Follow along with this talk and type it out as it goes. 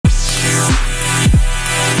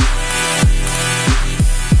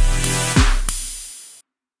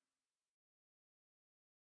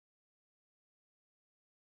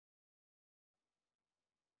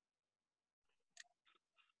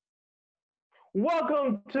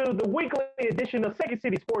Welcome to the weekly edition of Second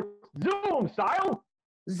City Sports Zoom style,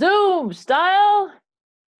 Zoom style.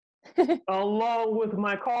 along with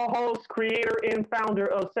my co-host, creator, and founder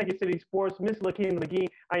of Second City Sports, Miss Lakina McGee.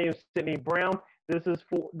 I am Sydney Brown. This is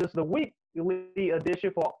the weekly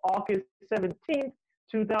edition for August 17th,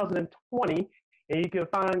 2020. And you can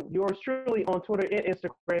find yours truly on Twitter and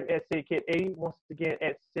Instagram at SidKid80. Once again,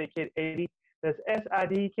 at SidKid80. That's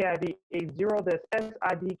SIDKID80. That's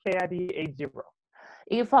SIDKID80.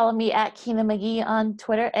 You can follow me at Keena McGee on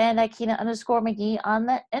Twitter and at Keena_McGee on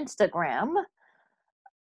the Instagram.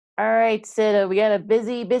 All right, Sid, we got a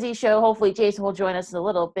busy show. Hopefully Jason will join us in a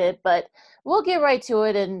little bit, but we'll get right to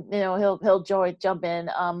it, and he'll jump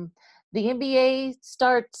in. The NBA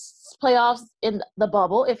starts playoffs in the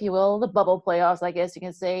bubble, if you will, the bubble playoffs, I guess you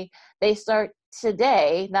can say. They start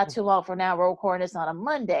today, not too long from now. We're recording this on a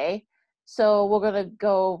Monday, so we're gonna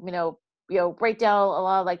go, break down a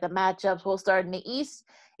lot of like the matchups. We'll start in the East.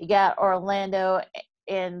 You got Orlando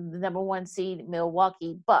and the number 1 seed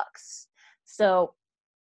Milwaukee Bucks. So,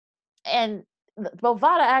 and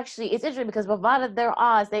Bovada actually, it's interesting because Bovada, their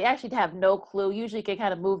odds, they actually have no clue. Usually can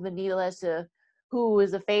kind of move the needle as to who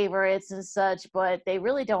is the favorites and such, but they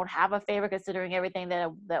really don't have a favorite considering everything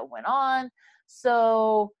that went on.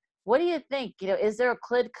 So what do you think? Is there a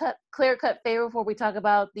clear cut favorite before we talk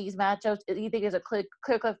about these matchups? Do you think there's a clear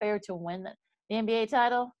cut favorite to win the NBA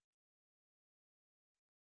title?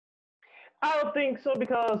 I don't think so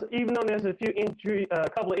because even though there's a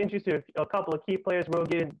couple of injuries to a couple of key players, we'll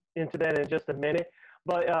get into that in just a minute.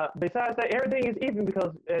 But besides that, everything is even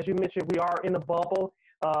because, as you mentioned, we are in a bubble.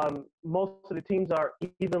 Most of the teams are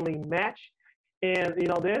evenly matched, and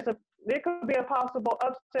there could be a possible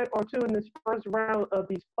upset or two in this first round of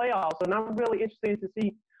these playoffs. And I'm really interested to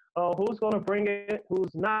see who's going to bring it,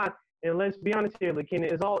 who's not. And let's be honest here, Lakina,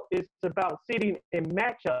 it's about seeding and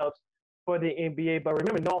matchups for the NBA. But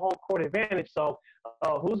remember, no home court advantage. So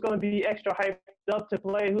who's going to be extra hyped up to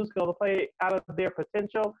play? Who's going to play out of their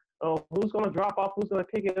potential? Who's going to drop off? Who's going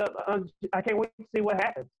to pick it up? I can't wait to see what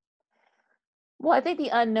happens. Well, I think the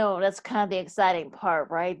unknown, that's kind of the exciting part,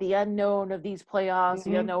 right? The unknown of these playoffs, Mm-hmm.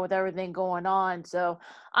 you don't know with everything going on. So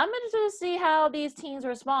I'm interested to see how these teams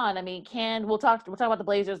respond. I mean, we'll talk about the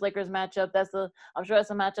Blazers-Lakers matchup. I'm sure that's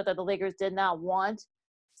a matchup that the Lakers did not want.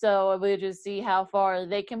 So we'll just see how far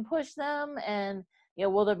they can push them, and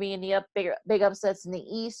will there be any big upsets in the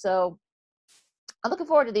East? So I'm looking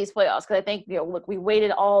forward to these playoffs because I think look, we waited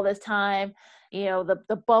all this time.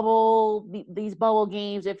 The bubble, these bubble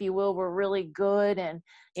games, if you will, were really good, and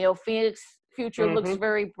Phoenix future looks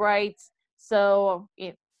very bright. So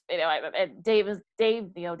and Dame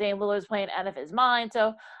Lillard is playing out of his mind.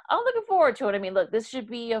 So I'm looking forward to it. I mean, look, this should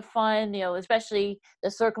be a fun, especially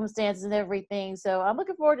the circumstances and everything. So I'm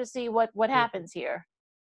looking forward to see what happens here.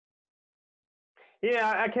 Yeah,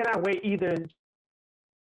 I cannot wait either.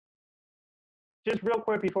 Just real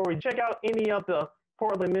quick before we check out any of the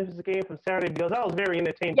Portland Memphis game from Saturday, because I was very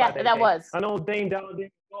entertained by that game. Was. I know Dame Dollar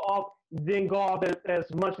didn't go off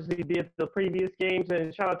as much as he did the previous games,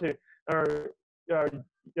 and shout out to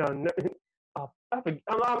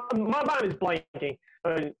my mind is blanking.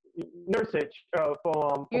 Nursic from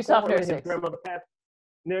Portland, his grandmother passed.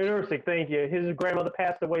 Nursic, thank you. His grandmother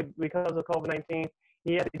passed away because of COVID-19.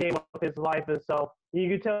 He had the game of his life, and so you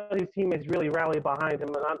can tell his team is really rallied behind him.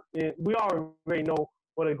 And we already know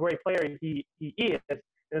what a great player he is,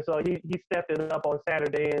 and so he stepped it up on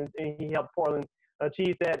Saturday, and he helped Portland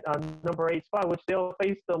achieve that number 8 spot, which they'll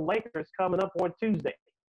face the Lakers coming up on Tuesday.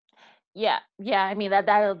 Yeah. I mean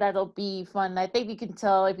that'll be fun. I think you can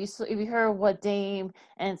tell if you heard what Dame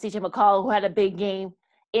and CJ McCollum, who had a big game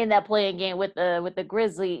in that playing game with the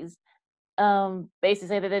Grizzlies, basically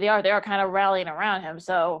say that they are kind of rallying around him.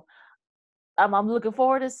 So I'm looking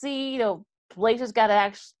forward to see. Blazers got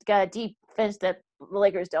a defense that the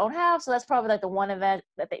Lakers don't have. So that's probably like the one event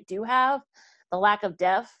that they do have, the lack of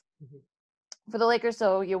depth for the Lakers.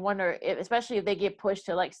 So you wonder especially if they get pushed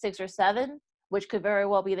to like 6 or 7, which could very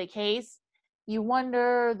well be the case. You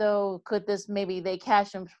wonder though, could this maybe they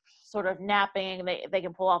catch them sort of napping and they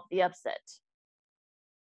can pull off the upset.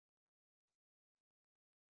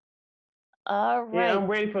 All right. Yeah, I'm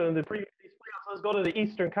waiting for the previous playoffs. Let's go to the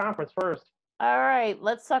Eastern Conference first. All right,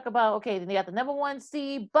 let's talk about, then you got the number 1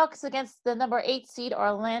 seed Bucks against the number 8 seed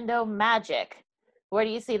Orlando Magic. Where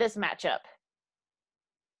do you see this matchup?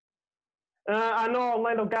 I know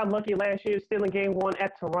Orlando got lucky last year, still in Game 1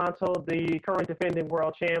 at Toronto, the current defending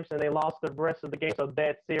world champs, and they lost the rest of the games of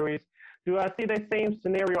that series. Do I see that same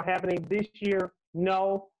scenario happening this year?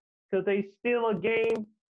 No. Could they steal a game?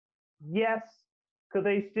 Yes. Could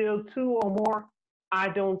they steal 2 or more? I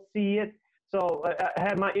don't see it. So I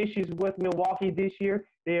had my issues with Milwaukee this year.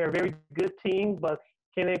 They are a very good team, but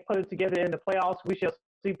can they put it together in the playoffs? We shall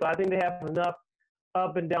see. But I think they have enough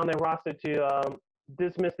up and down their roster to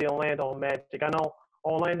dismiss the Orlando Magic. I know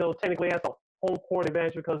Orlando technically has a home court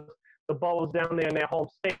advantage because the ball is down there in their home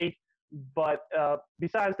state. But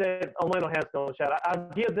besides that, Orlando has no shot. I'll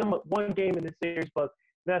give them one game in this series, but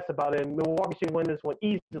that's about it. Milwaukee should win this one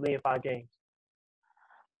easily in 5 games.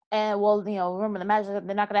 And well, remember the Magic,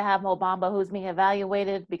 they're not going to have Mo Bamba, who's being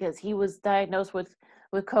evaluated because he was diagnosed with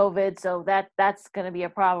COVID. So that's going to be a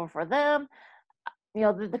problem for them.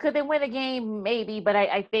 Could they win a game? Maybe, but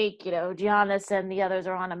I think, Giannis and the others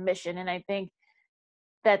are on a mission. And I think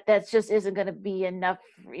that just isn't going to be enough,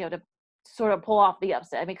 to sort of pull off the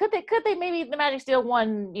upset. I mean, could they maybe the Magic still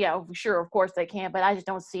won? Sure, of course they can, but I just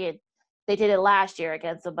don't see it. They did it last year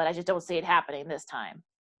against them, but I just don't see it happening this time.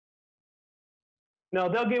 No,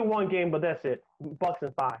 they'll get one game, but that's it. Bucks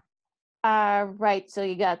in 5. Right. So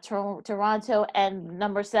you got Toronto and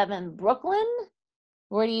number 7, Brooklyn.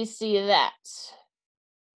 Where do you see that?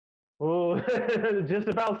 Oh, just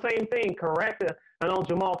about same thing, correct? I know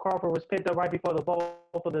Jamal Crawford was picked up right before the ball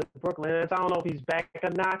for the Brooklyn Nets. I don't know if he's back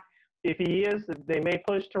or not. If he is, they may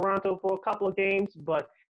push Toronto for a couple of games, but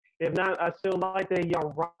if not, I still like the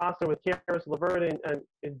young roster with Karis LeVert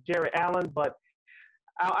and Jared Allen, but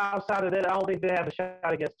outside of that, I don't think they have a shot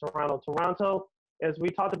against Toronto. Toronto, as we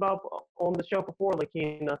talked about on the show before,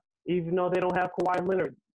 Lakina, even though they don't have Kawhi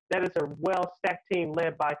Leonard, that is a well-stacked team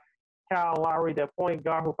led by Kyle Lowry, their point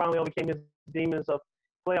guard, who finally overcame his demons of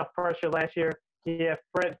playoff pressure last year. He had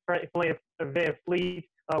Fred Van Fleet,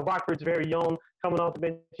 Rockford's very own, coming off the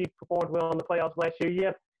bench. He performed well in the playoffs last year. You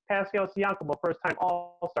have Pascal Siakam, a first-time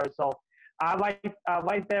All-Star. So I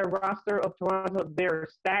like their roster of Toronto. They're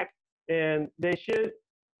stacked, and they should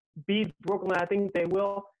beat Brooklyn. I think they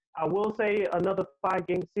will. I will say another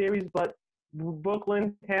 5-game series, but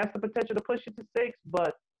Brooklyn has the potential to push it to 6.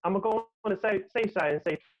 But I'm gonna go on the safe side and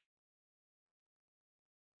say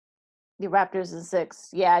the Raptors in 6.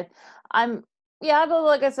 Yeah, but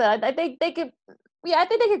like I said, I think they could. Yeah, I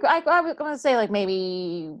think they could. I was gonna say like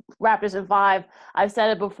maybe Raptors in 5. I've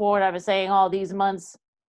said it before, and I've been saying all these months.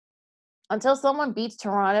 Until someone beats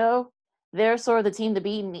Toronto, they're sort of the team to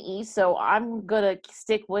beat in the East. So I'm gonna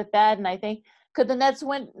stick with that. And I think could the Nets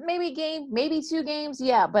win maybe a game, maybe 2 games?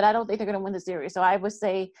 Yeah, but I don't think they're gonna win the series. So I would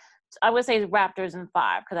say the Raptors in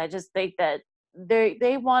 5 because I just think that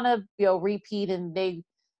they want to repeat, and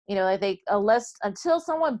I think until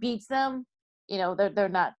someone beats them, they're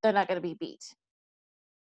not gonna be beat.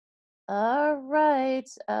 All right.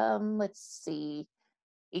 Let's see.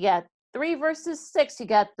 You got 3 versus 6. You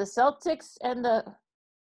got the Celtics and the.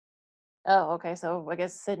 Oh, okay. So I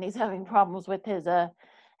guess Sydney's having problems with his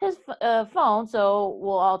phone. So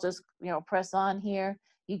we'll all just press on here.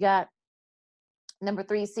 You got number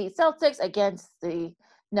 3 seed Celtics against the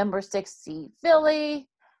number 6 seed Philly.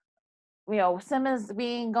 Simmons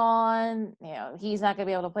being gone. He's not gonna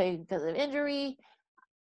be able to play because of injury.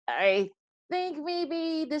 I think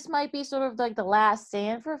maybe this might be sort of like the last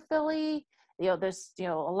stand for Philly. There's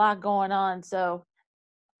a lot going on, so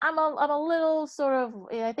I'm a little sort of.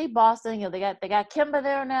 I think Boston. They got Kemba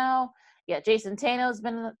there now. Yeah, Jason Tatum's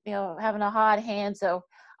been having a hot hand, so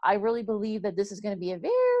I really believe that this is going to be a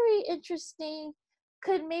very interesting.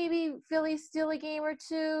 Could maybe Philly steal a game or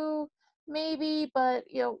 2, maybe, but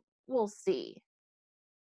we'll see.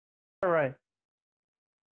 all right.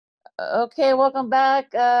 Okay, welcome back.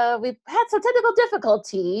 We've had some technical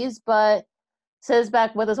difficulties, but Sid's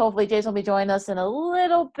back with us. Hopefully, Jason will be joining us in a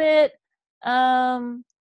little bit.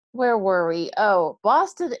 Where were we? Oh,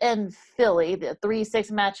 Boston and Philly, the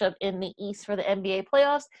 3-6 matchup in the East for the NBA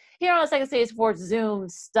playoffs. Here on the Second Stage Sports Zoom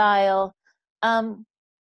style. You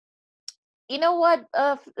know what,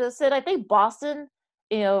 Sid? I think Boston.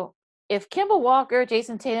 If Kemba Walker,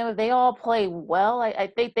 Jason Tatum, if they all play well, I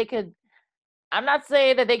think they could. I'm not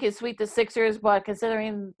saying that they could sweep the Sixers, but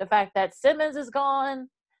considering the fact that Simmons is gone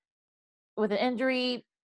with an injury,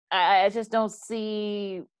 I just don't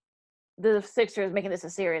see the Sixers making this a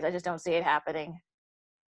series. I just don't see it happening.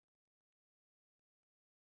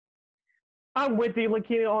 I'm with you,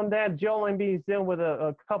 Lakina, on that. Joel Embiid's dealing with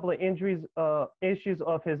a couple of injuries, issues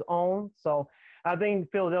of his own. So I think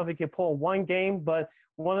Philadelphia can pull one game. But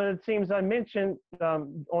one of the teams I mentioned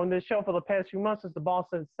on this show for the past few months is the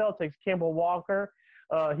Boston Celtics. Kemba Walker,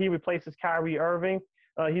 he replaces Kyrie Irving.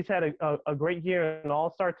 He's had a great year, an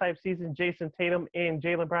all-star type season. Jason Tatum and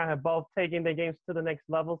Jaylen Brown have both taken their games to the next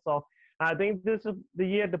level. So I think this is the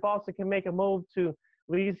year the Boston can make a move to at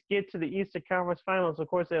least get to the Eastern Conference Finals. Of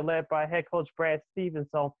course, they're led by head coach Brad Stevens.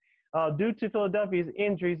 So due to Philadelphia's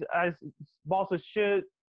injuries, Boston should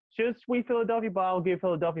should sweep Philadelphia, but I'll give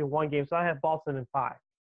Philadelphia one game. So I have Boston in 5.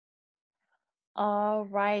 All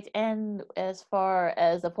right. And as far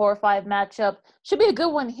as the 4 or 5 matchup, should be a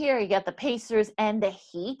good one here. You got the Pacers and the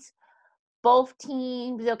Heat. Both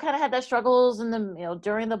teams, kind of had their struggles in the,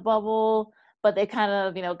 during the bubble, but they kind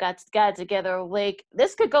of, got together. Like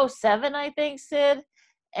this could go 7, I think, Sid.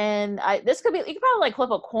 And this could be, you could probably like flip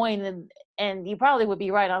a coin, and you probably would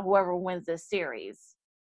be right on whoever wins this series.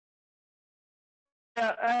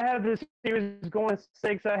 I have this series going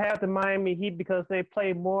 6. I have the Miami Heat because they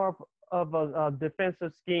play more of a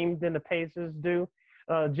defensive scheme than the Pacers do.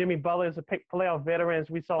 Jimmy Butler is a playoff veteran, as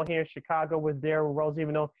we saw here in Chicago with Derrick Rose,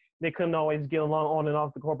 even though they couldn't always get along on and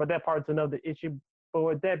off the court. But that part's another issue. But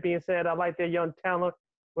with that being said, I like their young talent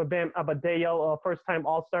with Bam Adebayo, first-time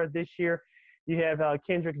All-Star this year. You have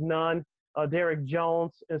Kendrick Nunn, Derrick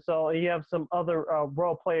Jones, and so you have some other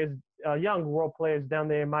role players, young role players down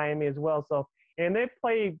there in Miami as well. So, and they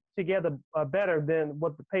play together better than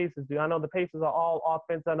what the Pacers do. I know the Pacers are all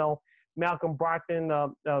offense. I know Malcolm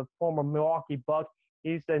Brogdon, former Milwaukee Buck,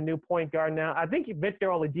 he's the new point guard now. I think Victor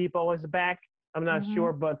Oladipo is back. I'm not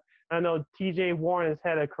sure, but I know T.J. Warren has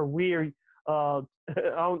had a career, not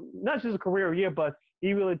just a career year, but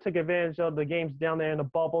he really took advantage of the games down there in the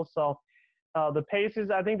bubble. So the Pacers,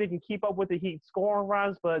 I think they can keep up with the Heat scoring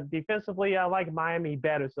runs, but defensively, I like Miami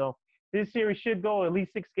better. So this series should go at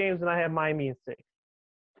least 6 games, and I have Miami in 6.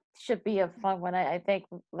 Should be a fun one. I think,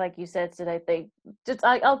 like you said, Sid, I think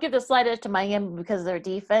I'll give the slight edge to Miami because of their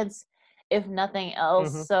defense, if nothing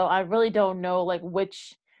else. So I really don't know like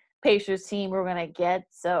which Pacers team we're gonna get.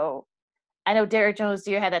 So I know Derrick Jones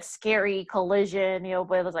here had that scary collision,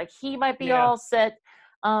 but it was like he might be all set.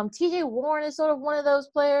 TJ Warren is sort of one of those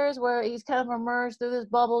players where he's kind of emerged through this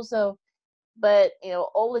bubble. So, but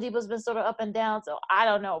Oladipo's been sort of up and down. So I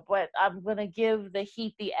don't know, but I'm gonna give the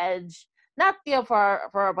Heat the edge. Not for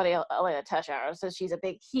our buddy Elena Teshar, since she's a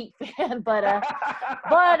big Heat fan, but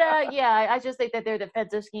yeah, I just think that their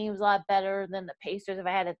defensive scheme is a lot better than the Pacers. If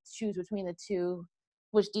I had to choose between the two,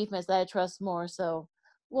 which defense I trust more, so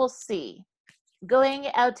we'll see. Going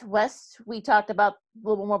out west, we talked about a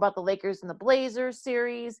little more about the Lakers and the Blazers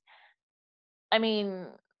series. I mean,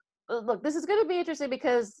 look, this is going to be interesting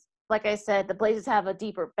because, like I said, the Blazers have a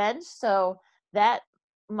deeper bench, so that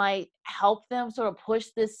might help them sort of push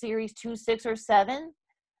this series to 6 or 7.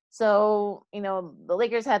 So, the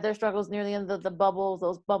Lakers had their struggles near the end of the bubble,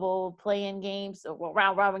 those bubble play-in games, or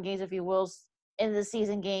round robin games, if you will, in the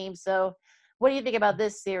season games. So, what do you think about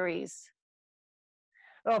this series?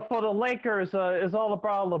 For the Lakers, it's all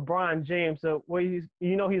about LeBron James.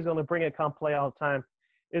 He's going to bring it come playoff time.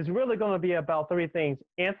 It's really going to be about 3 things.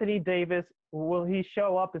 Anthony Davis, will he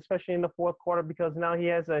show up, especially in the fourth quarter, because now he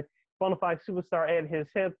has a bona fide superstar at his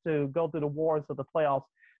hip to go through the wars of the playoffs.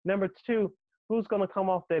 Number 2, who's going to come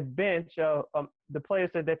off the bench? The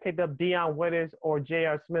players that they picked up, Deion Waiters or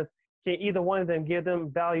J.R. Smith, can either one of them give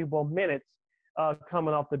them valuable minutes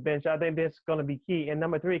coming off the bench? I think that's going to be key. And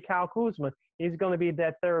number 3, Kyle Kuzma. He's going to be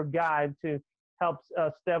that third guy to help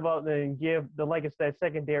step up and give the Lakers that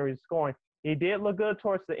secondary scoring. He did look good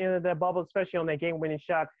towards the end of that bubble, especially on that game-winning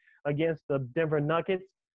shot against the Denver Nuggets.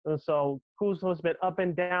 And so Kuzma's been up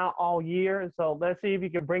and down all year. And so let's see if he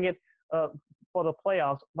can bring it for the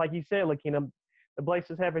playoffs. Like you said, Lakina, the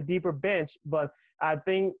Blazers have a deeper bench, but I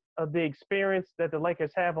think the experience that the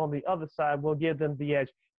Lakers have on the other side will give them the edge.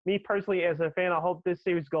 Me personally, as a fan, I hope this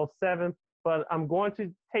series goes 7, but I'm going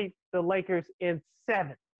to take the Lakers in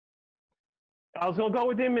 7. I was going to go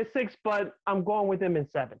with them in 6, but I'm going with them in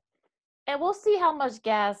 7. And we'll see how much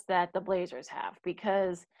gas that the Blazers have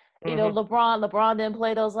because, LeBron didn't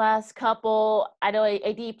play those last couple. I know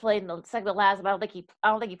AD played in the second to last, but I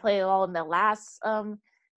don't think he played at all in the last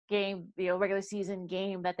game, regular season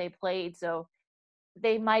game that they played. So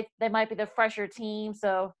they might be the fresher team.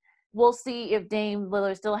 So we'll see if Dame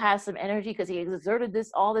Lillard still has some energy because he exerted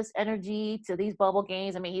all this energy to these bubble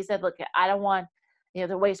games. I mean, he said, "Look, I don't want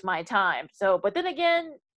to waste my time." So, but then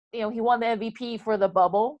again, he won the MVP for the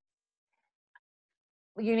bubble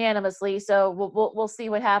unanimously. So we'll see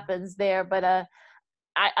what happens there. But I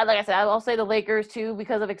like I said, I'll say the Lakers too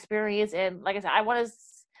because of experience, and like I said, I want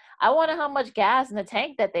to how much gas in the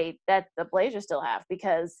tank that the Blazers still have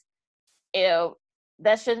because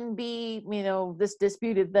that shouldn't be this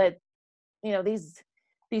disputed that these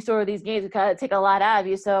games kind of take a lot out of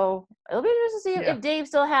you. So it'll be interesting to see if Dave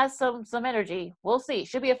still has some energy. We'll see.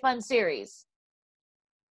 Should be a fun series.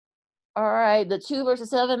 All right, the 2 versus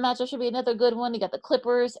 7 matchup should be another good one. You got the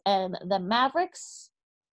Clippers and the Mavericks.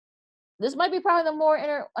 This might be probably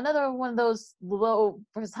another one of those low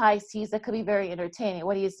versus high seeds that could be very entertaining.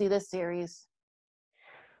 What do you see this series?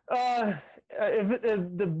 if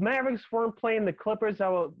the Mavericks weren't playing the Clippers, I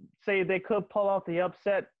would say they could pull off the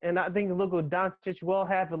upset. And I think Luka Doncic will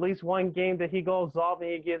have at least one game that he goes off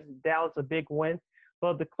and he gives Dallas a big win.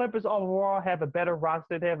 But the Clippers overall have a better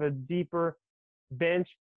roster. They have a deeper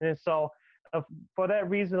bench. And so for that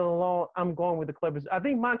reason alone, I'm going with the Clippers. I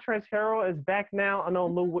think Montrezl Harrell is back now.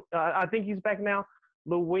 I think he's back now.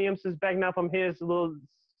 Lou Williams is back now from his little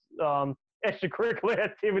extracurricular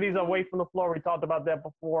activities away from the floor. We talked about that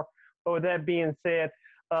before. But with that being said,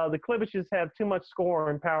 the Clippers just have too much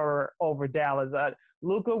scoring power over Dallas.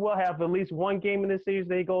 Luka will have at least one game in this series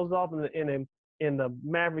that he goes off, and the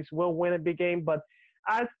Mavericks will win a big game. But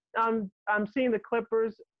I'm seeing the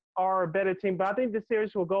Clippers are a better team, but I think the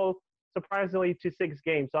series will go surprisingly to 6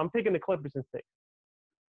 games. So I'm picking the Clippers in 6.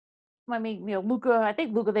 I mean, Luka. I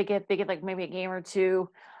think Luka. They get like maybe a game or two.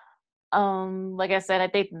 Like I said, I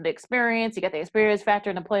think the experience. You got the experience factor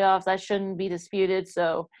in the playoffs. That shouldn't be disputed.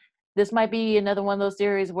 So this might be another one of those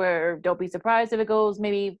series where don't be surprised if it goes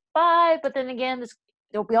maybe 5. But then again,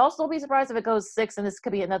 don't be surprised if it goes 6. And this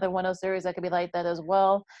could be another one of those series that could be like that as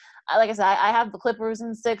well. Like I said, I have the Clippers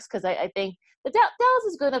in 6 because I think the Dallas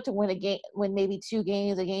is good enough to win maybe 2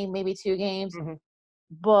 games, a game, maybe 2 games. Mm-hmm.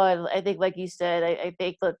 But I think, like you said, I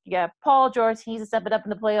think, look, yeah, Paul George, he needs to step it up in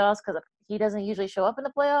the playoffs because he doesn't usually show up in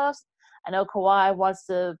the playoffs. I know Kawhi wants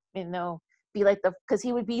to, be like because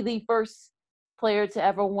he would be the first player to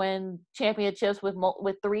ever win championships with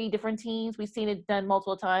 3 different teams. We've seen it done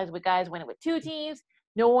multiple times with guys winning with 2 teams.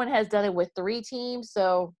 No one has done it with 3 teams.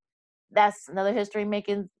 So that's another history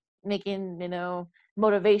making,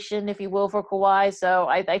 motivation, if you will, for Kawhi. So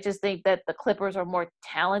I just think that the Clippers are more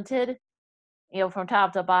talented, from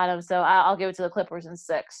top to bottom. So I'll give it to the Clippers in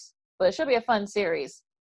 6. But it should be a fun series.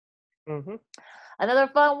 Mm-hmm. Another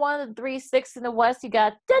fun one, 3-6 in the West. You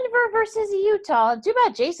got Denver versus Utah. Too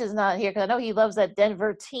bad Jason's not here because I know he loves that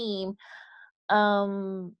Denver team.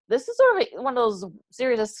 This is sort of one of those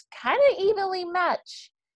series that's kind of evenly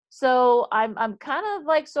matched. So I'm kind of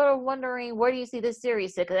like sort of wondering, where do you see this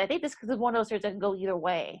series sit? Because I think this is one of those series that can go either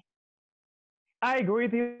way. I agree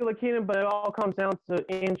with you, Lakina, but it all comes down to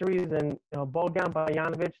injuries. And Bogdan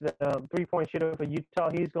Bogdanovic, the 3-point shooter for Utah,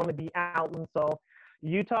 he's going to be out. And so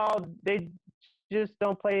Utah, they just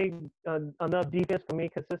don't play enough defense for me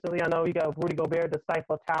consistently. I know you got Rudy Gobert, the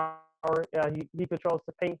Cypher Tower. He controls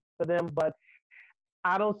the paint for them, but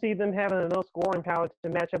I don't see them having enough scoring power to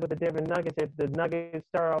match up with the Denver Nuggets if the Nuggets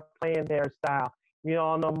start playing their style. I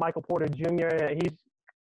know Michael Porter Jr., he's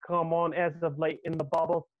come on as of late in the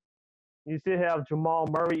bubble. You still have Jamal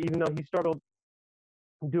Murray, even though he struggled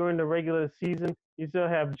during the regular season. You still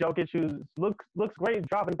have Jokic, who looks great,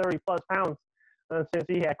 dropping 30-plus pounds since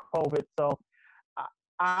he had COVID. So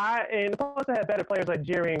and plus I have better players like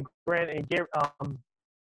Jerry and Grant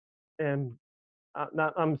and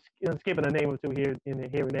I'm skipping a name or two here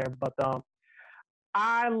and there, but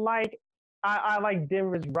I like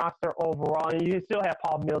Denver's roster overall, and you still have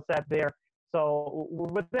Paul Millsap there. So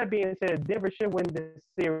with that being said, Denver should win this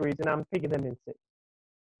series, and I'm picking them in 6.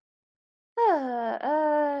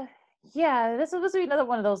 Yeah, this will be another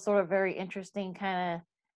one of those sort of very interesting kind of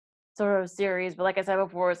sort of series. But like I said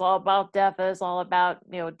before, it's all about depth. It's all about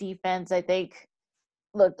defense. I think.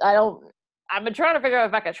 Look, I've been trying to figure out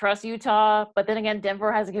if I could trust Utah, but then again,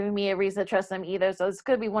 Denver hasn't given me a reason to trust them either. So this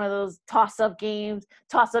could be one of those toss-up games,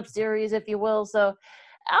 toss-up series, if you will. So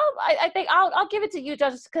I think I'll give it to Utah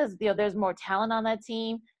just because there's more talent on that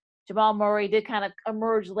team. Jamal Murray did kind of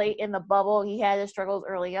emerge late in the bubble. He had his struggles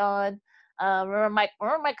early on. Remember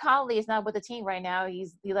Mike Conley is not with the team right now.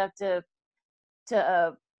 He left to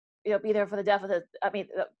be there for the death of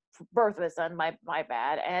birth of his son. My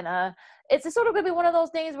bad. And it's sort of gonna be one of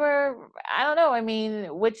those things where I don't know. I mean,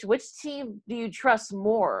 which team do you trust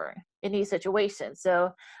more in these situations?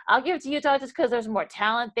 So I'll give it to Utah just because there's more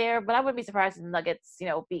talent there. But I wouldn't be surprised if the Nuggets,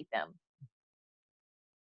 beat them.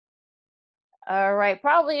 All right,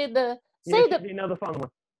 probably another fun one.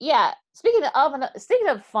 Yeah, speaking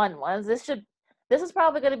of fun ones, this is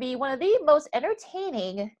probably going to be one of the most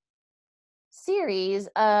entertaining series.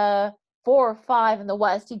 4 or 5 in the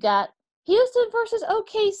West. You got Houston versus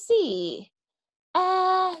OKC.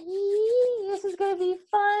 This is going to be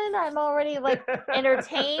fun. I'm already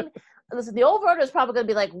entertained. Listen, the over-under is probably going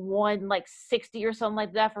to be 160 or something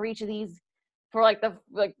like that for each of these for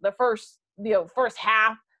the first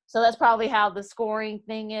half. So that's probably how the scoring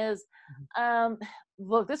thing is.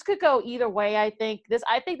 Look, this could go either way. I think this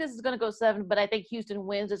is going to go 7, but I think Houston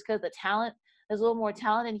wins just because the talent. There's a little more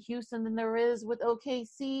talent in Houston than there is with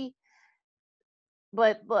OKC.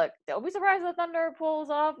 But look, don't be surprised if the Thunder pulls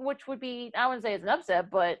off, which would be, I wouldn't say it's an upset,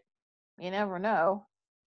 but you never know.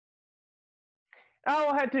 I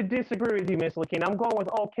will have to disagree with you, Miss Lakina. I'm going with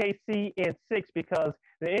OKC in 6 because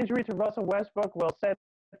the injury to Russell Westbrook will set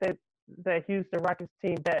that Houston Rockets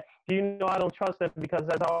team that I don't trust them because,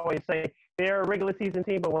 as I always say, they're a regular season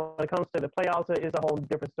team, but when it comes to the playoffs, it's a whole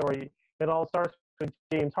different story. It all starts with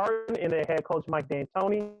James Harden and their head coach Mike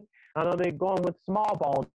D'Antoni. I know they're going with small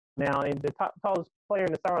ball now, and the tallest player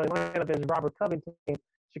in the starting lineup is Robert Covington,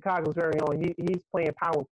 Chicago's very own. He's playing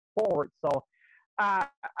power forward, so I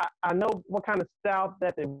know what kind of style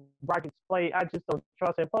that the Rockets play. I just don't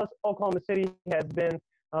trust it. Plus, Oklahoma City has been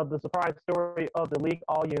the surprise story of the league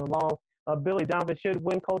all year long. Billy Donovan should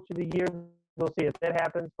win Coach of the Year. We'll see if that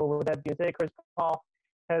happens. But with that being said, Chris Paul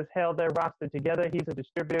has held their roster together. He's a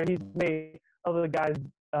distributor. He's made other guys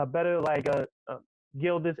better, like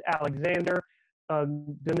Gildas Alexander,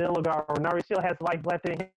 Danilo Gallinari still has life left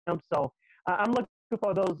in him. So I'm looking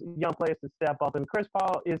for those young players to step up. And Chris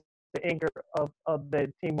Paul is the anchor of the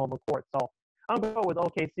team on the court. So I'm going with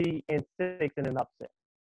OKC in 6 in an upset.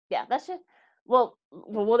 Yeah, that's just well,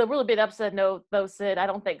 the really big upset note though, Sid. I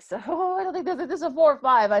don't think so. I don't think this is a 4 or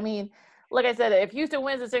 5. I mean, like I said, if Houston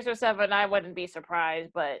wins a 6 or 7, I wouldn't be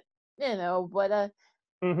surprised. But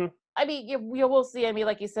Mm-hmm. I mean, we'll see. I mean,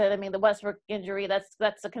 like you said, I mean, the Westbrook injury, that's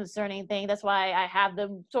a concerning thing. That's why I have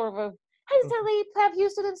them sort of hesitantly have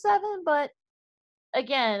Houston in 7. But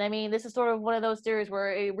again, I mean, this is sort of one of those series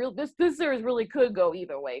where this series really could go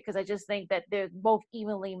either way because I just think that they're both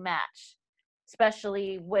evenly matched,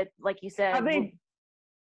 especially with, like you said. I think.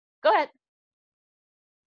 Go ahead.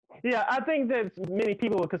 Yeah, I think that many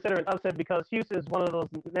people would consider an upset because Houston is one of those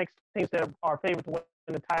next teams that are favored to win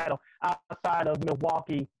the title outside of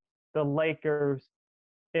Milwaukee, the Lakers,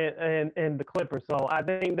 and the Clippers. So I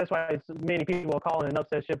think that's why many people are calling an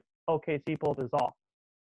upset if OKC pulls this off.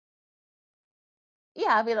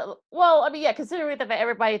 Yeah, I mean, yeah, considering that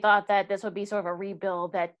everybody thought that this would be sort of a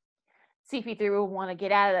rebuild, that CP3 would want to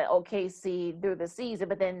get out of the OKC through the season,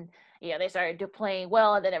 but then they started playing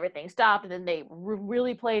well, and then everything stopped, and then they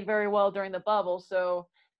really played very well during the bubble. So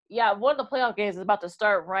yeah, one of the playoff games is about to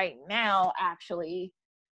start right now, actually.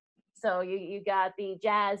 So you got the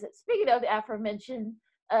Jazz. Speaking of the aforementioned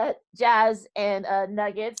Jazz and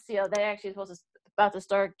Nuggets, they're actually about to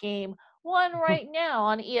start game 1 right now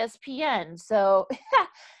on ESPN. So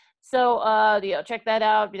check that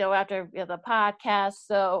out, after the podcast.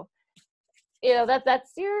 So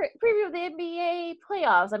that's your preview of the NBA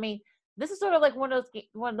playoffs. I mean, this is sort of like one of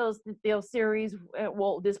those series,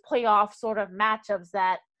 this playoff sort of matchups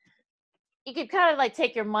that you could kind of like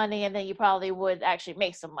take your money and then you probably would actually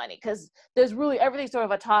make some money because there's really everything's sort of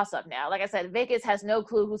a toss up now. Like I said, Vegas has no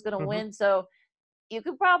clue who's going to win, so you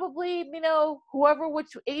could probably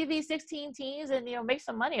any of these 16 teams and make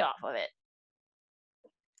some money off of it.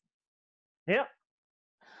 Yep.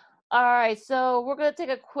 All right, so we're gonna take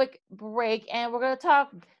a quick break, and we're gonna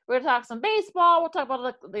talk some baseball. We'll talk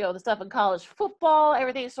about the stuff in college football.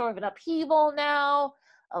 Everything's sort of an upheaval now.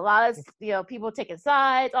 A lot of people taking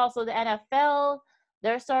sides. Also, the NFL,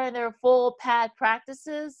 they're starting their full pad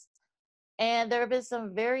practices, and there have been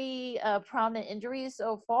some very prominent injuries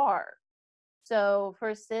so far. So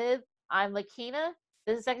for Sid, I'm Lakina.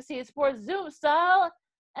 This is Second City Sports Zoom style,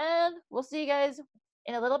 and we'll see you guys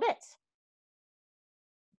in a little bit.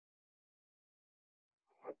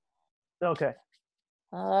 Okay.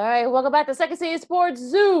 All right, welcome back to Second City Sports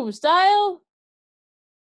Zoom style.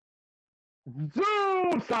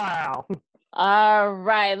 Zoom style. All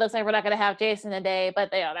right, looks like we're not gonna have Jason today,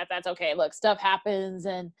 but that's okay. Look, stuff happens,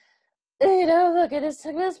 and look at this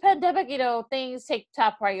pandemic. Things take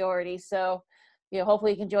top priority. So,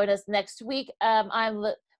 hopefully you can join us next week.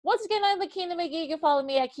 Once again, I'm Lakina McGee. You can follow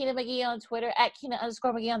me at Kina McGee on Twitter, at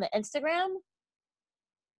Kina_McGee on the Instagram.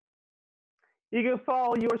 You can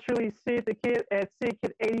follow yours truly, Sid the Kid, at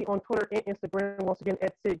SidKid80 on Twitter and Instagram. Once again,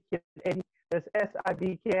 at SidKid80. That's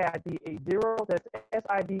SIDKID80. That's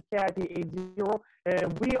SIDKID80.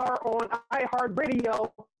 And we are on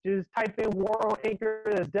iHeartRadio. Just type in War on Anchor.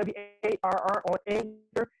 That's WARR on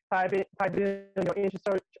Anchor. Type in your engine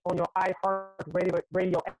search on your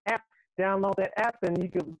iHeartRadio app. Download that app, and you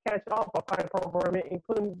can catch all of our programming,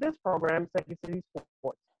 including this program, Second City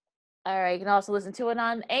Sports. All right, you can also listen to it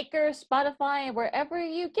on Anchor, Spotify, and wherever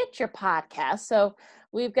you get your podcasts. So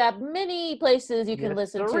we've got many places you can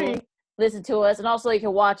listen to us, and also you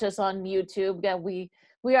can watch us on YouTube. Again, we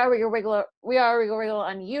are regular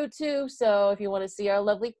on YouTube. So if you want to see our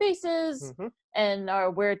lovely faces and our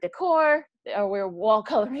weird decor, or weird wall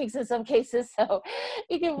colorings in some cases, so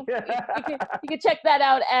you can check that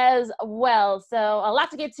out as well. So a lot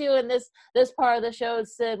to get to in this part of the show,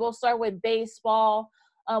 Sid. We'll start with baseball.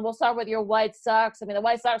 We'll start with your White Sox. I mean, the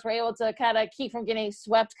White Sox were able to kind of keep from getting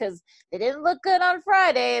swept because they didn't look good on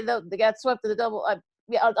Friday. They got swept in the double.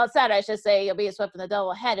 On Saturday, I should say, you'll be swept in the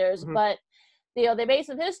double headers. Mm-hmm. But they made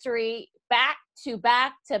some history back to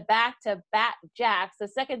back to back to back jacks. The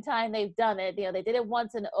second time they've done it. They did it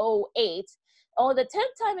once in 2008. Only the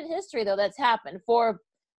 10th time in history though that's happened for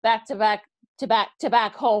back to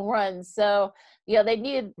back home runs. So they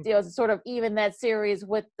needed to sort of even that series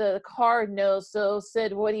with the Cardinals. So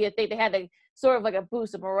Sid, what do you think? They had to sort of like a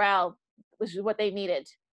boost of morale, which is what they needed.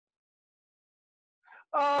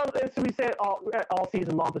 As we said all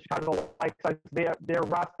season long, the Chicago White Sox, their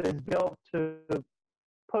roster is built to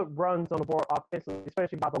put runs on the board offensively,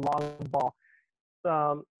 especially by the long ball.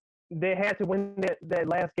 They had to win that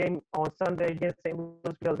last game on Sunday against St.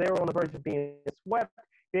 Louis because they were on the verge of being swept.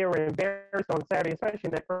 They were embarrassed on Saturday, especially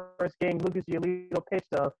in that first game. Lucas Giolito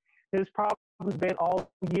pitched. His problem has been all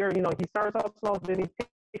year. He starts off slow, then he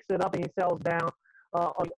picks it up and he settles down.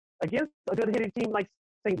 Against a good hitting team like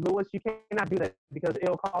St. Louis, you cannot do that because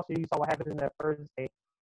it'll cost you. You saw what happened in that first game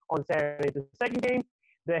on Saturday. The second game,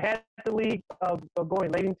 they had the lead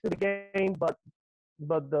going late into the game, but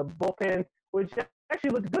the bullpen, which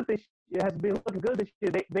actually looked good this year, has been looking good this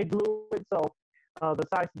year. They blew it, so the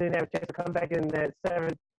Sox didn't have a chance to come back in that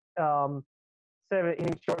seven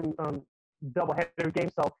inning shortened doubleheader game,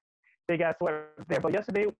 so they got swept there. But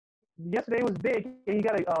yesterday was big. He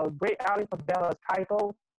got a great outing from Dallas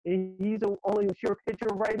Keuchel. He's the only sure pitcher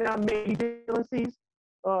right now. Maybe Dylan Cease.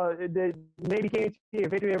 Maybe can't see a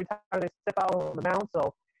victory every time they step out on the mound.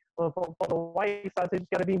 So for the White Sox, they just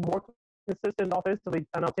got to be more consistent offensively.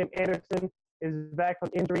 I know Tim Anderson is back from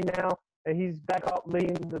injury now, and he's back up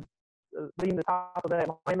leading the top of that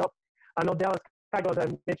lineup. I know Dallas Keuchel, as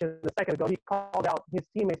I mentioned a second ago, he called out his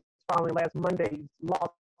teammates following last Monday's loss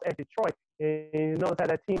at Detroit. And you notice how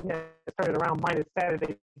that team has turned it around minus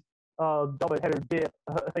Saturday's doubleheader dip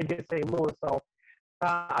against St. Louis. So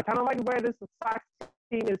I kind of like where this Sox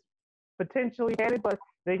team is potentially headed, but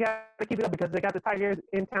they got to keep it up because they got the Tigers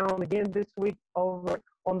in town again this week over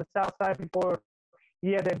on the south side before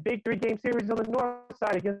that big 3-game series on the north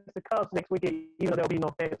side against the Cubs next week. There'll be no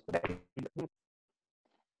fans for that either.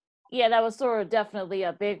 Yeah, that was sort of definitely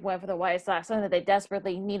a big win for the White Sox, something that they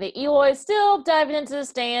desperately needed. Eloy still diving into the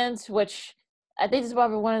stands, which I think is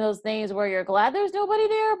probably one of those things where you're glad there's nobody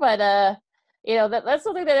there, but that's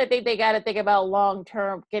something that I think they got to think about long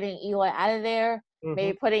term, getting Eloy out of there,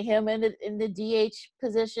 maybe putting him in the DH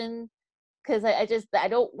position, because I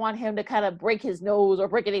don't want him to kind of break his nose or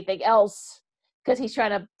break anything else because he's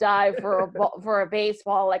trying to dive for a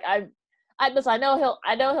baseball. Like I know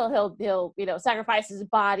he'll sacrifice his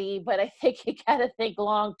body, but I think you got to think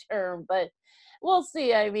long term. But we'll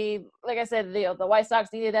see. I mean, like I said, the White Sox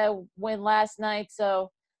needed that win last night, so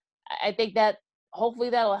I think that hopefully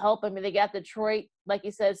that'll help. I mean, they got Detroit, like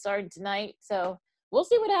you said, starting tonight, so we'll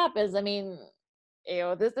see what happens. I mean,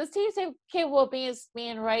 this team's capable of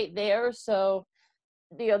being right there, so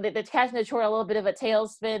they're catching Detroit a little bit of a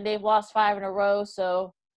tailspin. They've lost 5 in a row,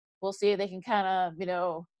 so we'll see if they can kind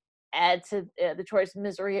of add to Detroit's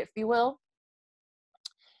misery, if you will.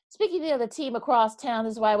 Speaking of the team across town,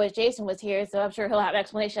 this is why I wish Jason was here, so I'm sure he'll have an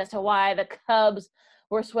explanation as to why the Cubs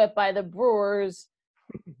were swept by the Brewers.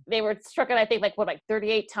 They were struck out, I think, like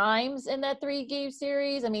 38 times in that 3-game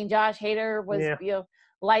series. I mean, Josh Hader was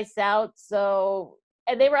lights out. So,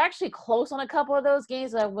 and they were actually close on a couple of those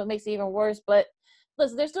games. What makes it even worse. But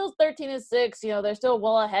listen, they're still 13-6. They're still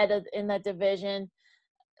well ahead in that division.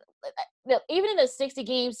 Even in a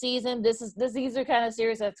 60-game season, these are kind of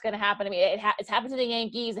series that's going to happen. I mean, it's happened to the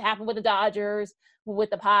Yankees. It happened with the Dodgers, with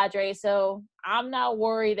the Padres. So I'm not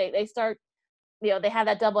worried. They start, they have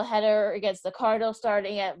that doubleheader against the Cardinals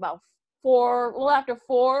starting at about 4, after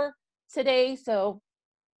 4 today. So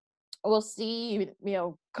we'll see.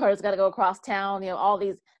 Cardinals got to go across town. All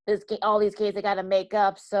these games they got to make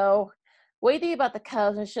up. So what do you think about the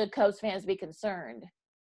Cubs, and should Cubs fans be concerned?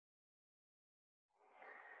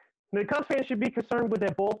 The Cubs fans should be concerned with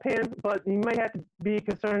their bullpen, but you may have to be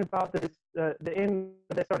concerned about the end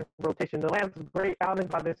of their starting rotation. The last great outing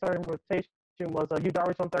by their starting rotation was Yu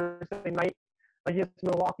Darvish on Thursday night against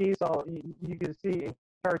Milwaukee, so you can see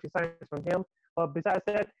encouraging signs from him. But besides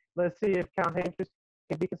that, let's see if Count Hankins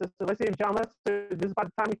can be consistent. Let's see if John Lester, this is by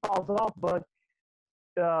the time he falls off, but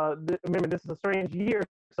remember, this is a strange year,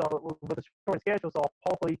 so with a short schedule, so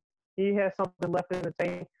hopefully he has something left in the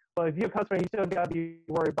tank. But if you're a customer, you still got to be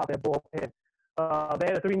worried about that bullpen. They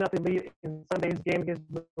had a 3-0 lead in Sunday's game against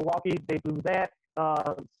Milwaukee. They blew that.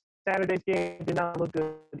 Saturday's game did not look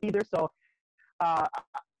good either. So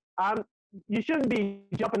I'm you shouldn't be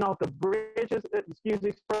jumping off the bridges. Excuse the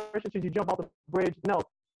expression. Should you jump off the bridge? No.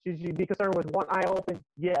 Should you be concerned with one eye open?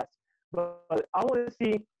 Yes. But I want to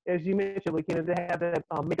see, as you mentioned, Lakina, they have that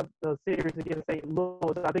makeup series against St.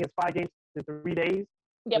 Louis. I think it's 5 games in 3 days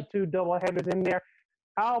Yep. with 2 double headers in there.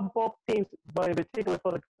 How both teams, but in particular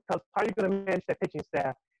for the Cubs, how are you going to manage that pitching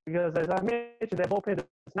staff? Because as I mentioned, that bullpen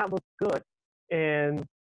does not look good, and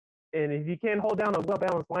if you can't hold down a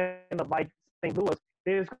well-balanced lineup like St. Louis,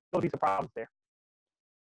 there's going to be some problems there.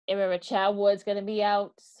 And remember, Chad Wood's going to be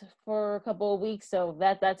out for a couple of weeks, so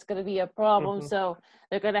that's going to be a problem. Mm-hmm. So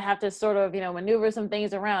they're going to have to sort of, maneuver some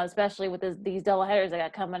things around, especially with these double headers that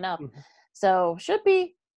got coming up. Mm-hmm. So should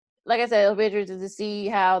be, like I said, it'll be interesting to see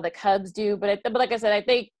how the Cubs do. But like I said, I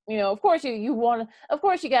think, of course you want, of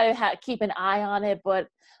course you got to keep an eye on it. But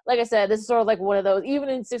like I said, this is sort of like one of those, even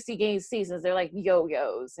in 60-game seasons, they're like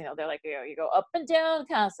yo-yos. They're like, you go up and down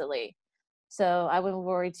constantly. So I wouldn't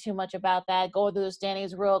worry too much about that. Going through the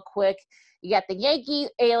standings real quick. You got the Yankees,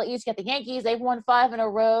 AL East, you got the Yankees. They've won 5 in a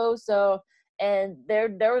row. So, and they're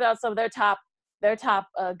without some of their top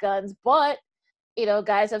guns, but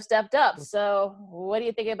guys have stepped up. So what do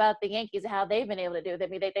you think about the Yankees and how they've been able to do it? I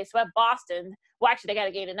mean, they swept Boston. Well, actually, they got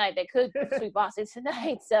a game tonight. They could sweep Boston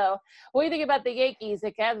tonight. So what do you think about the Yankees?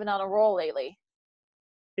 They have been on a roll lately.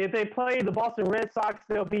 If they play the Boston Red Sox,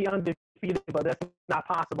 they'll be undefeated, but that's not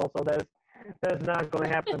possible. So that's not going to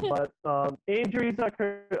happen. But injuries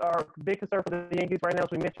are a big concern for the Yankees right now,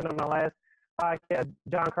 as we mentioned on our last podcast.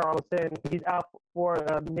 John Carlson, he's out for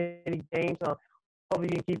many games. Hopefully,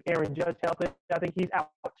 you can keep Aaron Judge healthy. I think he's out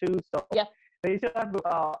too. So yeah, they still have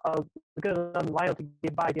a good enough lineup to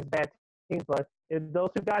get by against bad teams. But if those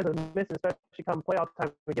 2 guys are missing, especially come playoff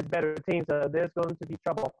time against better teams, there's going to be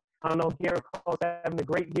trouble. I don't know. Garrett Cole's having a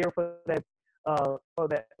great year for his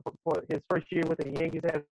first year with the Yankees,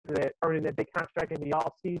 after earning that big contract in the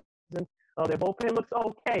offseason. Their bullpen looks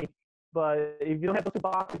okay, but if you don't have those 2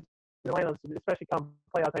 boxes in the lineup, especially come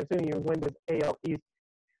playoff time soon, you win this AL East,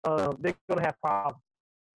 they're going to have problems.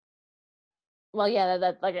 Well, yeah,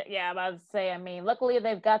 I'm about to say. I mean, luckily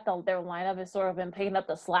they've got their lineup has sort of been picking up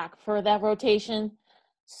the slack for that rotation.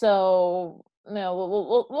 So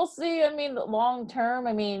we'll see. I mean, long term,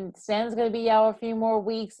 I mean, Stan's going to be out a few more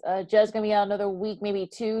weeks. Judd's going to be out another week, maybe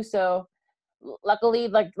 2. So luckily,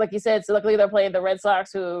 like you said, so luckily they're playing the Red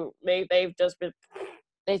Sox, who they've just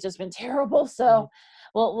been terrible. So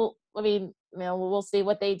we'll see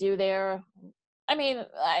what they do there. I mean,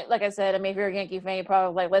 like I said, I mean, if you're a Yankee fan, you're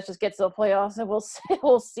probably like, let's just get to the playoffs and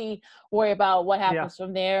we'll see, worry about what happens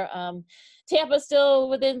from there. Tampa's still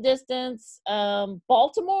within distance.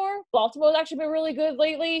 Baltimore's actually been really good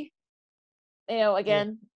lately.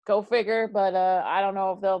 Again, go figure, but I don't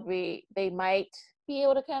know if they might be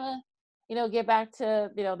able to kind of, get back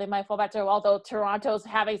to, they might fall back to, although Toronto's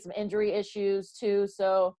having some injury issues too.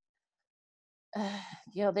 So,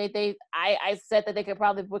 I said that they could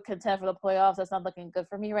probably contend for the playoffs. That's not looking good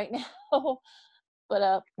for me right now.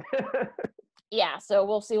 But yeah, so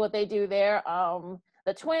we'll see what they do there.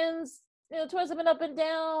 The Twins, Twins have been up and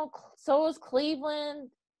down. So is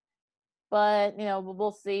Cleveland. But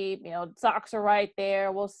we'll see. Sox are right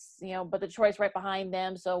there. But Detroit's right behind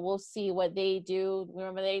them. So we'll see what they do.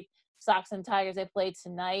 Remember, Sox and Tigers, they played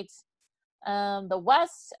tonight. The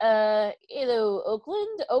West,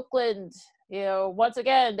 Oakland. Once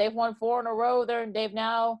again, they've won 4 in a row. They've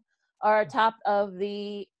now are top of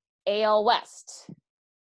the AL West.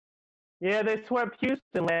 Yeah, they swept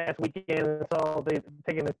Houston last weekend, so they're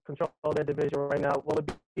taking control of that division right now. Will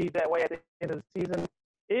it be that way at the end of the season?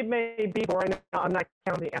 It may be, but right now I'm not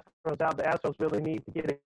counting the Astros out. The Astros really need to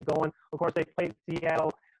get it going. Of course, they played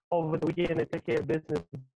Seattle over the weekend and took care of business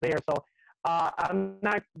there. So I'm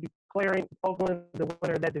not declaring Oakland the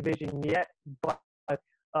winner of that division yet, but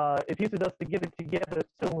if Houston does to get it together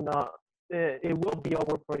soon, it will be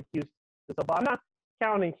over for Houston. So, but I'm not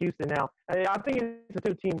counting Houston now. I think it's a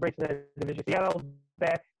 2-team race in that division. Seattle's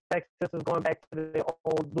back. Texas is going back to the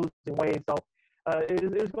old losing ways. So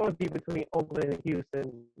it's going to be between Oakland and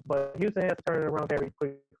Houston. But Houston has to turn it around very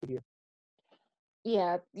quickly here.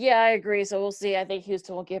 Yeah, I agree. So we'll see. I think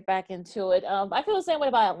Houston will get back into it. I feel the same way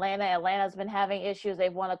about Atlanta. Atlanta's been having issues.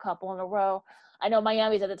 They've won a couple in a row. I know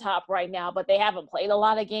Miami's at the top right now, but they haven't played a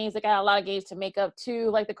lot of games. They got a lot of games to make up too,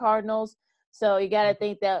 like the Cardinals. So you got to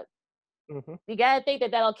think that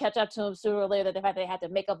that'll catch up to them sooner or later. The fact they have to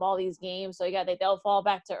make up all these games, so you got to think they'll fall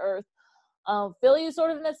back to earth. Philly is sort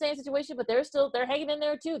of in the same situation, but they're hanging in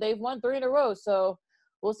there too. They've won 3 in a row, so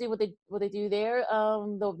we'll see what they do there.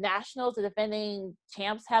 The Nationals, the defending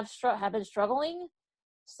champs, have been struggling.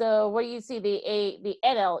 So where do you see the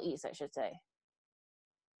NL East, I should say?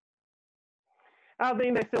 I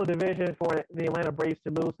think that's still a division for the Atlanta Braves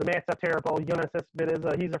to lose. The matchup terrible. Jonas Cespedes,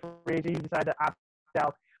 he's a free agent. He decided to opt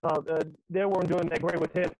out. They weren't doing that great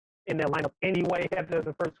with him in their lineup anyway after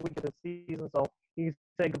the first week of the season. So he's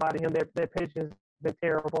said goodbye to him. Their pitch has been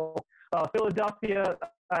terrible. Philadelphia,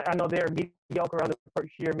 I know they're mediocre under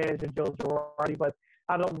first-year manager Joe Girardi, but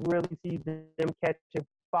I don't really see them catching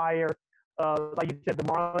fire. Like you said, the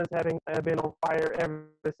Marlins have been on fire ever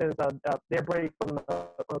since their break from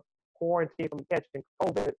the quarantine from catching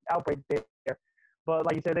COVID outbreak there. But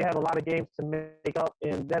like you said, they have a lot of games to make up,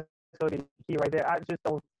 and that's going to be the key right there. I just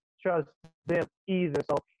don't trust them either.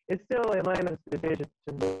 So it's still Atlanta's division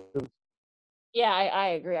to lose. Yeah, I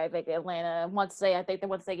agree. I think Atlanta, once they get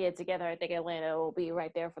it together, I think Atlanta will be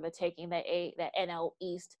right there for the taking the NL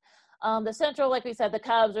East. The Central, like we said, the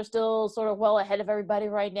Cubs are still sort of well ahead of everybody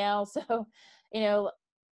right now. So,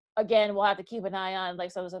 again, we'll have to keep an eye on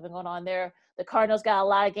like some of the stuff going on there. The Cardinals got a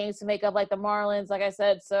lot of games to make up, like the Marlins, like I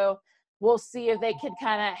said. So we'll see if they can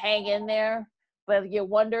kind of hang in there. But you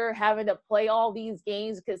wonder, having to play all these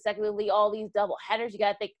games consecutively, all these double headers, you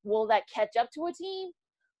got to think, will that catch up to a team?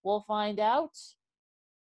 We'll find out.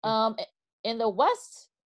 In the West,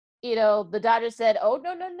 the Dodgers said, "Oh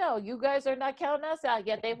no, you guys are not counting us out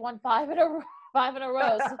yet." They've won 5 in a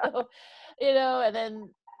row. So, and then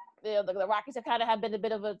the Rockies have been a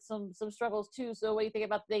bit of some struggles too. So, what do you think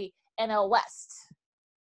about the NL West?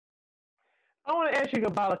 I want to ask you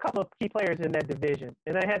about a couple of key players in that division,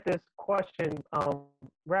 and I had this question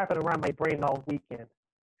wrapping around my brain all weekend.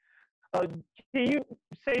 Can you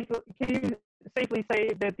safely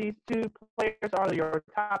say that these two players are your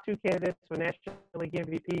top two candidates for National League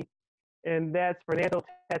MVP, and that's Fernando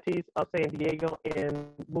Tatis of San Diego and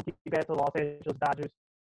Mookie Betts of Los Angeles Dodgers?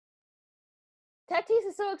 Tatis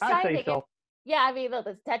is so exciting. I'd say so. Yeah, I mean, look,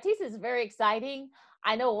 Tatis is very exciting.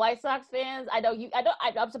 I know White Sox fans. I know you.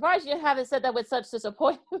 I'm surprised you haven't said that with such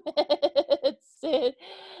disappointment, Sid.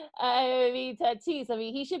 I mean, Tatis. I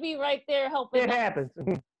mean, he should be right there helping. It happens.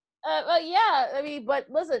 Well, yeah. I mean, but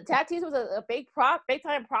listen, Tatis was a big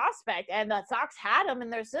time prospect, and the Sox had him in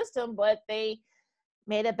their system, but they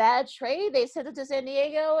made a bad trade. They sent him to San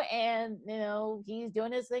Diego, and he's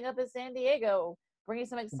doing his thing up in San Diego, bringing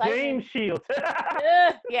some excitement. James Shields.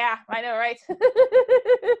 Yeah, I know, right?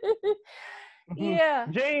 Yeah.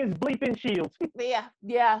 James bleeping Shields. Yeah.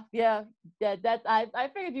 That I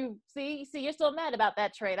figured you see you're still mad about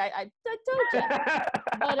that trade. I told you.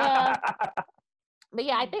 But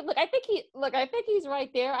yeah, I think he's right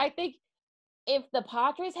there. I think if the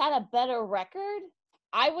Padres had a better record,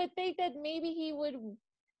 I would think that maybe he would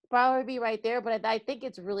probably be right there. But I think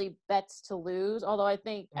it's really Betts to lose. Although I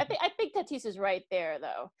think Tatis is right there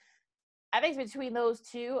though. I think it's between those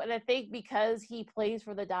two, and I think because he plays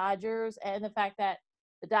for the Dodgers and the fact that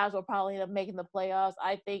the Dodgers will probably end up making the playoffs,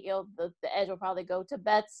 I think the edge will probably go to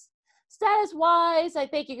Betts. Status-wise, I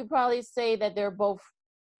think you could probably say that they're both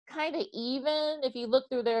kind of even. If you look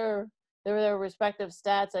through their respective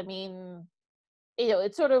stats, I mean,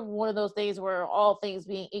 it's sort of one of those things where all things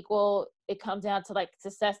being equal, it comes down to like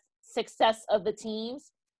success of the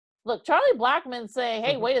teams. Look, Charlie Blackmon saying,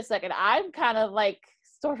 "Hey, wait a second, I'm kind of like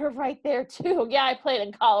sort of right there too. Yeah, I played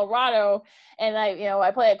in Colorado, and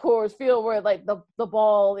I play at Coors Field where like the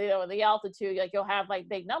ball, the altitude, like you'll have like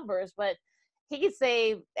big numbers, but." He could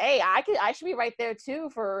say, "Hey, I should be right there too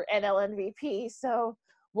for NL MVP." So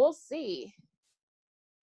we'll see.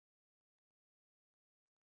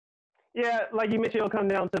 Yeah, like you mentioned, it'll come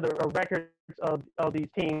down to the records of these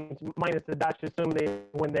teams, minus the Dodgers, assuming they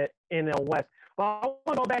win that NL West. But I want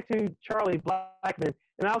to go back to Charlie Blackmon,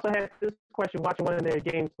 and I also had this question watching one of their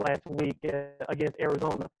games last week against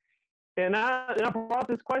Arizona. And I brought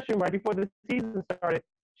this question right before the season started.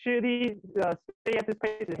 Should he stay at this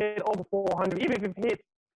pace and hit over 400, even if he hits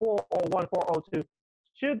 401, 402?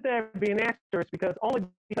 Should there be an asterisk only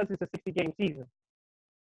because it's a 60-game season?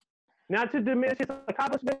 Not to diminish his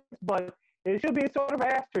accomplishments, but it should be sort of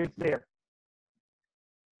asterisk there.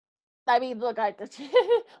 I mean, look, listen,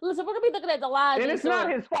 we're gonna be looking at the lines, and it's not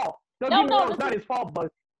his fault. No, it's not his fault,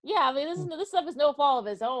 but yeah, I mean, this stuff is no fault of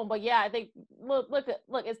his own. But yeah, I think look,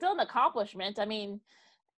 it's still an accomplishment. I mean,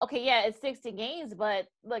 okay, yeah, it's 60 games, but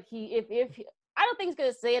look, if I don't think he's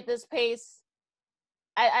gonna stay at this pace.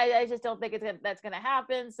 I just don't think that's gonna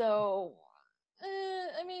happen. So,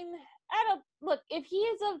 I mean, I don't look if he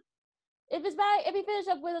finishes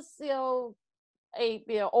up with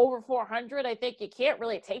over 400, I think you can't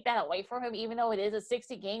really take that away from him, even though it is a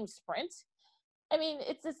 60-game sprint. I mean,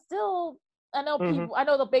 it's still. I know people. I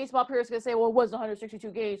know the baseball players gonna say, "Well, it was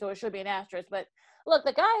 162 games, so it should be an asterisk." But look,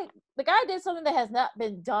 the guy did something that has not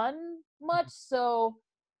been done much, so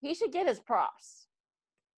he should get his props.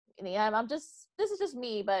 This is just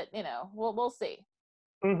me, but we'll see.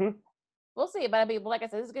 Mm-hmm. We'll see. But I mean, like I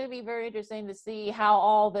said, it's going to be very interesting to see how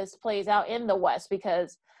all this plays out in the West,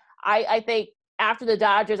 because I think after the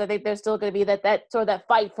Dodgers, I think there's still going to be that sort of that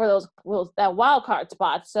fight for that wild card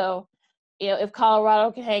spot. So, if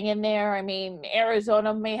Colorado can hang in there, I mean,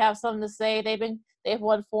 Arizona may have something to say. They've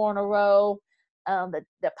won 4 in a row.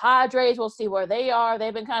 The Padres, we'll see where they are.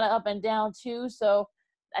 They've been kind of up and down too. So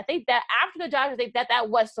I think that after the Dodgers, I think that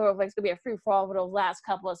West sort of like is going to be a free for all for those last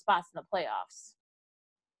couple of spots in the playoffs.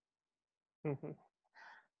 Mm-hmm.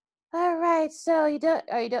 All right, so you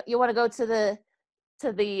want to go to the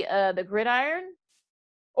gridiron,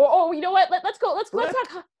 or you know what? Let's go. Let's do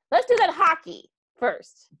that hockey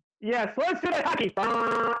first. Yes, let's do that hockey.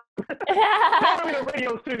 Not in the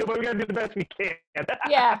radio studio, but we gotta do the best we can.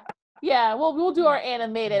 Yeah. Well, we'll do our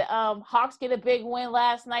animated. Hawks get a big win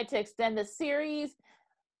last night to extend the series.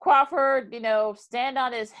 Crawford, stand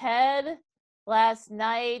on his head last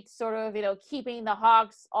night, sort of, keeping the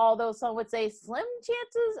Hawks, although some would say slim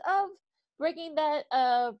chances of breaking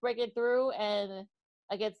through and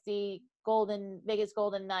against the Vegas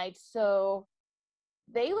Golden Knights. So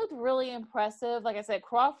they looked really impressive. Like I said,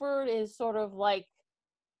 Crawford is sort of like,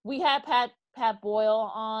 we had Pat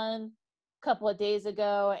Boyle on a couple of days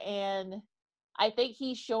ago, and I think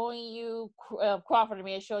he's showing you, Crawford to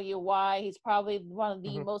me is showing you why he's probably one of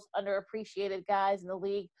the most underappreciated guys in the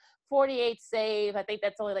league. 48 save. I think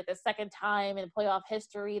that's only like the second time in playoff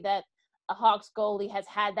history that a Hawks goalie has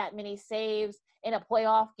had that many saves in a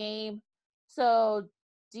playoff game. So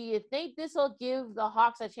do you think this will give the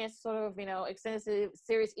Hawks a chance to sort of, extend the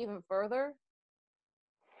series even further?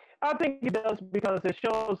 I think it does, because it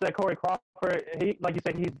shows that Corey Crawford, like you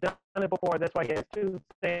said, he's done it before. That's why he has 2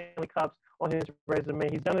 Stanley Cups on his resume.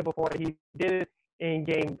 He's done it before. He did it in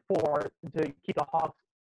Game 4 to keep the Hawks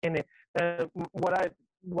in it. What I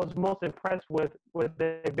was most impressed with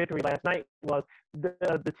their victory last night was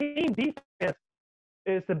the team defense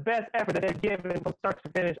is the best effort that they've given from start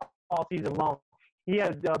to finish all season long. He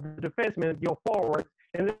has the defensemen, your forwards,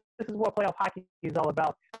 and this is what playoff hockey is all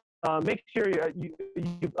about. Make sure you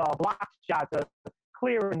block shots,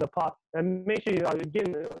 clearing the puck, and make sure you're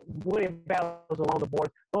getting winning battles along the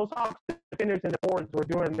board. Those Hawks defenders and the forwards were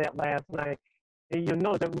doing that last night. And you'll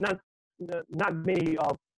notice that not many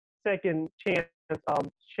second chance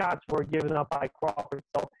shots were given up by Crawford.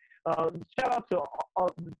 So shout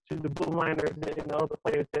out to the Blue Liners and the other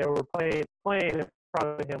players that were playing in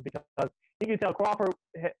front of him, because you can tell Crawford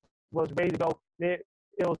was ready to go. It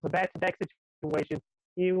was a back-to-back situation.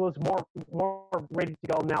 He was more ready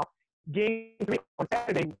to go. Now, Game 3 on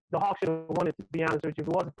Saturday, the Hawks should have won it, to be honest with you, if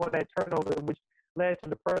it wasn't for that turnover, which led to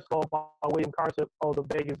the first goal by William Carson of the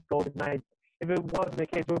Vegas Golden Knights. If it wasn't the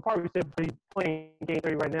case, we would probably still be playing Game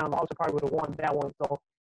 3 right now, and the Hawks probably would have won that one. So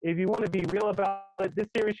if you want to be real about it, this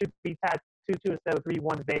series should be tied 2-2 instead of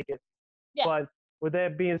 3-1 Vegas. Yeah. But with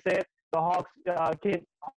that being said, the Hawks can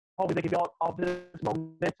hopefully they can build off this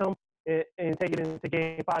momentum and take it into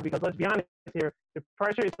Game 5, because let's be honest here, the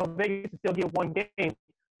pressure is on Vegas to still get one game.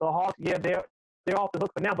 The Hawks, they're off the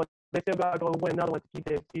hook for now, but they still got to go win another one to keep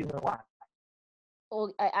their season alive.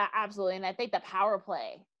 Well, absolutely, and I think the power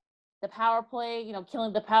play,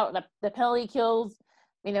 killing the penalty kills,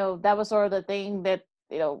 that was sort of the thing that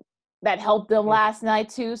that helped them last night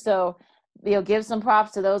too. So give some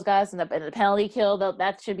props to those guys, and the penalty kill,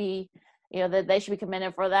 that should be, that they should be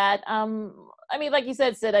commended for that. I mean, like you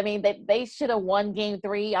said, Sid, I mean, they should have won Game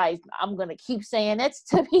 3. I'm going to keep saying it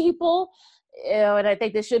to people, and I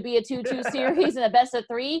think this should be a 2-2 series and a best of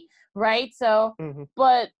 3, right? So,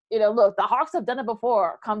 but, look, the Hawks have done it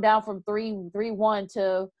before, come down from 3-1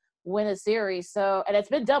 to win a series. So, and it's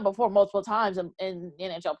been done before multiple times in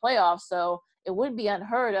NHL playoffs. So it wouldn't be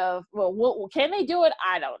unheard of. Well, can they do it?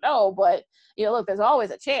 I don't know. But, look, there's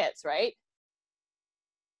always a chance, right?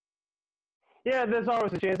 Yeah, there's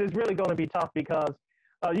always a chance. It's really going to be tough, because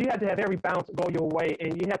you have to have every bounce go your way,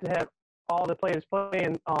 and you have to have all the players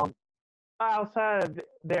playing outside of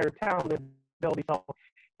their talent ability. So,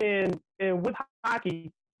 and with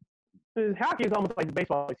hockey is almost like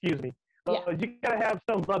baseball. Excuse me. You got to have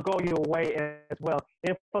some luck go your way as well.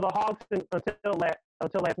 And for the Hawks, until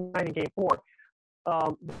last night in Game 4,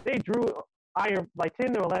 they drew iron like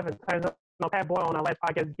 10 or 11 times. Pat Boyle on our last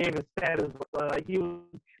podcast gave his status. He was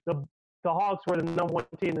the Hawks were the number 1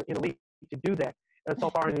 team in the league to do that. And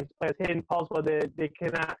so far in his players hitting posts, but they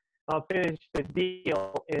cannot finish the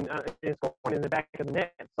deal in scoring in the back of the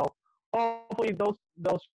net. So hopefully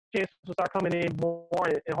those chances will start coming in more,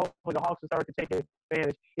 and hopefully the Hawks will start to take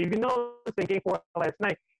advantage. If you notice in Game 4 last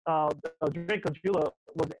night, Drake Kajula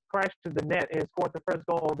was crashed to the net and scored the first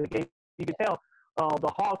goal of the game. You could tell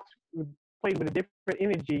the Hawks played with a different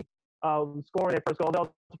energy, scoring their first goal. That was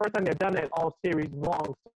the first time they've done that all series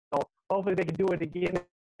long. So hopefully they can do it again.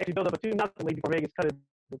 Actually build up a 2-0 lead before Vegas cut it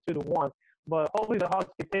to 2-1. But hopefully the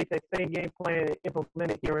Hawks can take that same game plan and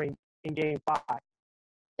implement it here in Game 5.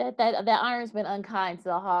 That iron's been unkind to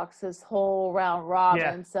the Hawks this whole round robin.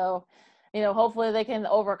 Yeah. So, hopefully they can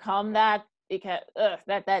overcome that, because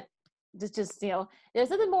that just there's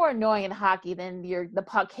nothing more annoying in hockey than the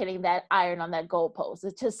puck hitting that iron on that goalpost.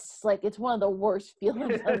 It's just like, it's one of the worst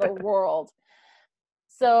feelings in the world.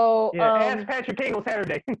 So yeah, ask Patrick King on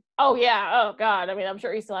Saturday. oh yeah, oh god. I mean, I'm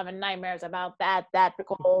sure he's still having nightmares about that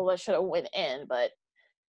goal that should have went in, but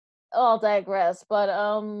I'll digress. But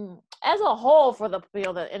as a whole, for the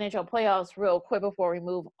the NHL playoffs, real quick before we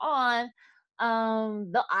move on,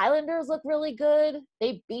 the Islanders look really good.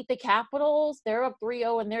 They beat the Capitals. They're up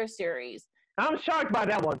 3-0 in their series. I'm shocked by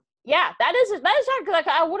that one. Yeah, that is shocking. Like,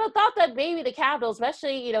 I would have thought that maybe the Capitals,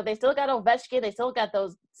 especially, they still got Ovechkin, they still got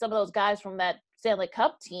some of those guys from that Stanley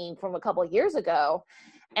Cup team from a couple of years ago,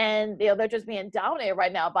 and they're just being dominated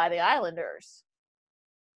right now by the Islanders.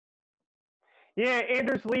 Yeah,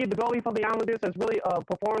 Anders Lee, the goalie for the Islanders, has really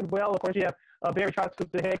performed well. Of course, you have Barry Trotz, who's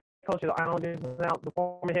the head coach of the Islanders, now the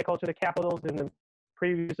former head coach of the Capitals, and then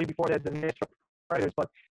previously before that, the Nashville Predators. But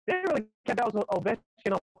they really kept out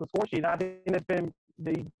Ovechkin off the score sheet. I think that's been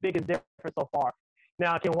the biggest difference so far.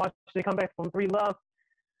 Now, can Washington come back from 3-0?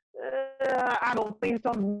 I don't think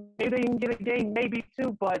so. Maybe they can get a game, maybe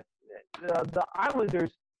two, but the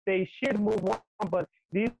Islanders, they should move on. But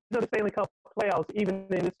these are the Stanley Cup playoffs. Even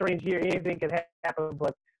in this strange year, anything can happen.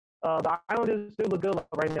 But the Islanders still look good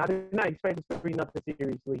right now. I did not expect this to 3-0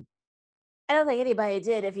 series lead. I don't think anybody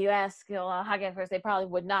did. If you ask, hockey experts, they probably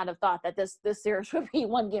would not have thought that this series would be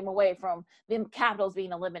one game away from the Capitals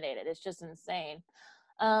being eliminated. It's just insane.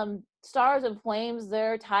 Stars and Flames,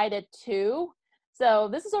 they're tied at 2. So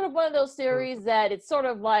this is sort of one of those series that it's sort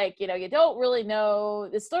of like, you don't really know.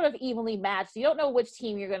 It's sort of evenly matched. You don't know which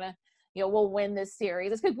team you're going to, will win this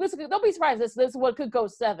series. Don't be surprised. This one could go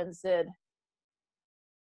 7, Sid.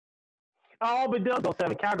 Oh, but it does go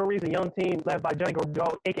 7. Calgary's a young team led by Johnny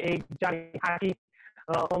Gaudreau, a.k.a. Johnny Hockey.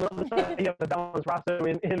 On the other side, you have the Dallas roster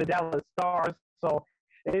in the Dallas Stars. So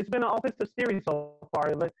it's been an offensive series so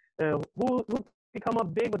far. Who can come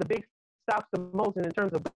up big with the big stops the most in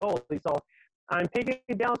terms of goalies? So I'm picking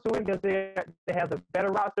Dallas to win because they have the better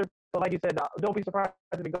roster. But like you said, don't be surprised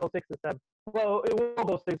if it goes 6 or 7. Well, it won't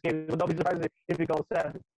go 6 games, but don't be surprised if it goes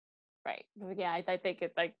 7. Right. Yeah, I think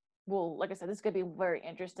it like I said, this could be very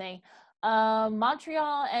interesting.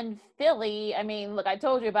 Montreal and Philly. I mean, look, I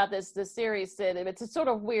told you about this series, Sid. It's sort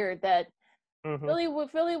of weird that Philly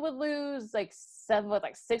would lose like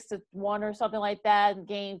 6-1 or something like that in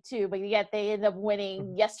game 2, but yet they end up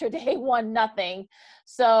winning yesterday 1-0.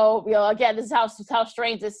 So again, this is how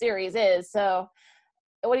strange this series is. So,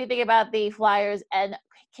 what do you think about the Flyers and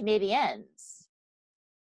Canadiens?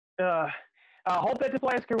 I hope that the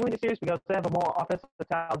Flyers can win the series because they have a more offensive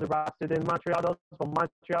talented roster than Montreal does. But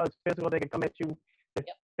Montreal is physical; they can come at you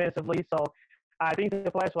defensively. So I think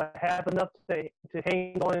the Flyers will have enough to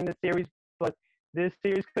hang on in this series. But this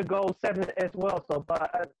series could go 7 as well. So,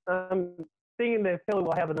 but I'm thinking that Philly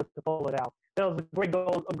will have enough to pull it out. That was a great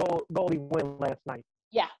goalie win last night.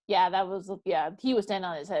 Yeah, that was he was standing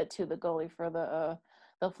on his head too, the goalie for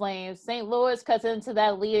the Flames. St. Louis cuts into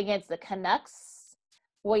that lead against the Canucks.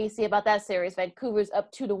 What do you see about that series? Vancouver's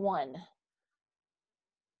up 2-1.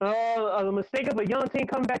 The mistake of a young team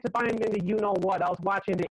coming back to find in the you-know-what. I was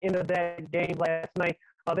watching the end of that game last night.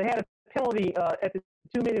 They had a penalty at the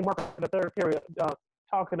 2-minute mark of the third period,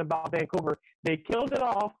 talking about Vancouver. They killed it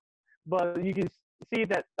off, but you can see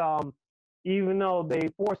that even though they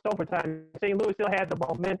forced overtime, St. Louis still had the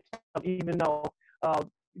momentum, even though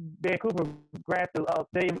Vancouver grabbed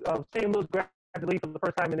St. Louis grabbed the lead for the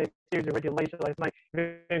first time in the series of regulation last night.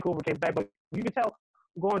 Vancouver came back, but you can tell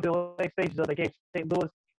going to the late stages of the game, St. Louis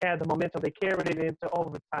had the momentum. They carried it into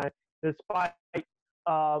overtime despite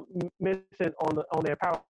missing on their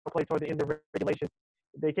power play toward the end of regulation.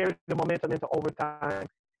 They carried the momentum into overtime.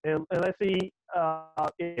 And let's see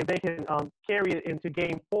if they can carry it into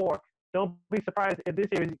Game 4. Don't be surprised if this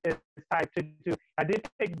series is tied 2-2. I did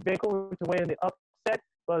pick Vancouver to win the upset,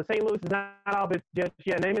 but St. Louis is not out of it just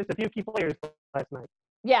yet. They missed a few key players last night.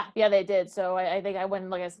 Yeah, they did. So I think I wouldn't,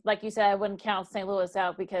 like you said, I wouldn't count St. Louis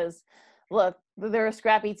out because, look, they're a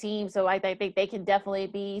scrappy team. So I think they can definitely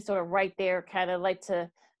be sort of right there, kind of like to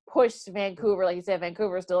push Vancouver. Like you said,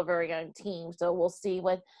 Vancouver is still a very young team. So we'll see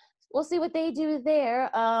what they do there.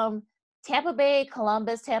 Tampa Bay,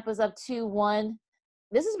 Columbus. Tampa's up 2-1.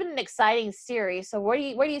 This has been an exciting series. So where do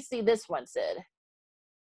you see this one, Sid?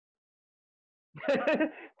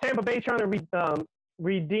 Tampa Bay trying to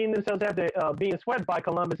redeem themselves after being swept by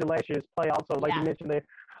Columbus in last year's playoffs. So, like you Yeah. mentioned, they're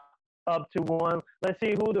up to one. Let's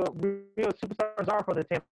see who the real superstars are for the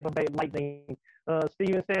Tampa Bay Lightning.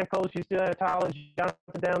 Steven Stamkos, you still have Tyler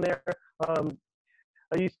Johnson down there. Um,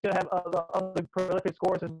 you still have other prolific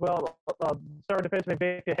scorers as well. Third defenseman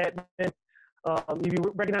Victor Hedman. If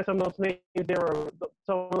you recognize some of those names,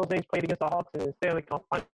 some of those names played against the Hawks in the Stanley Cup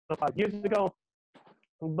Final 5 years ago.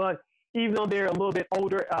 But even though they're a little bit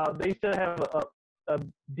older, they still have a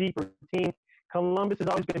deeper team. Columbus has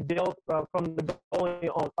always been built from the goalie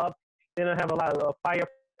on up. They don't have a lot of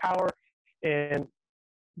firepower, and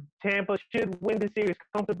Tampa should win the series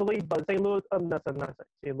comfortably. But St. Louis, not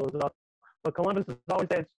St. Louis, but Columbus has always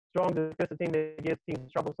had strong defensive team that gets teams in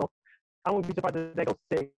trouble. So I wouldn't be surprised if they go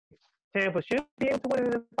 6. Tampa should be able to win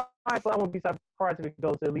it in 5, but I won't be surprised if it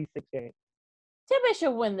goes to at least 6 games. Tampa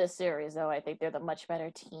should win this series, though. I think they're the much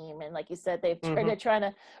better team, and like you said, they're Mm-hmm. trying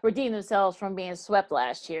to redeem themselves from being swept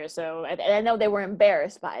last year. So I know they were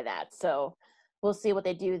embarrassed by that. So we'll see what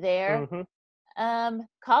they do there. Mm-hmm.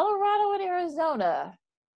 Colorado and Arizona.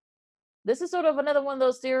 This is sort of another one of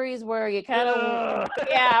those series where you kind of,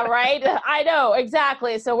 yeah, right. I know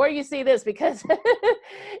exactly. So where do you see this? Because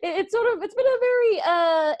it's been a very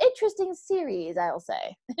interesting series, I'll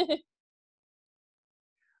say.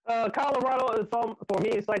 Colorado is for me.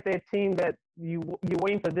 It's like that team that you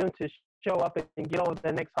waiting for them to show up and get over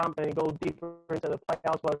the next hump and go deeper into the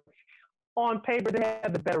playoffs. But on paper, they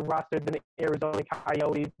have the better roster than the Arizona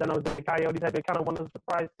Coyotes. I know the Coyotes have been kind of one of the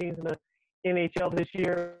surprise teams in the NHL this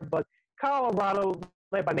year, but Colorado,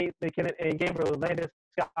 led by Nate McKinnon and Gabriel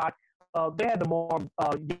Landeskog, they had the more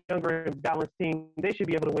younger and balanced team. They should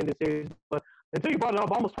be able to win this series. But until you brought it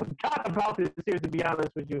up, I almost forgot about this series, to be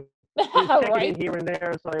honest with you. Just check Right. it in here and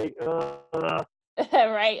there. It's like,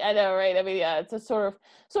 Right, I know, right? I mean, yeah, it's a sort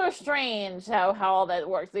of strange how all that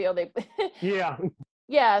works. You know, they yeah.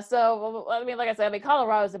 Yeah, so I mean, like I said, I mean,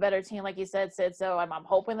 Colorado's a better team, like you said, Sid. So I'm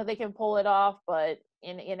hoping that they can pull it off, but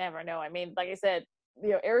you never know. I mean, like I said,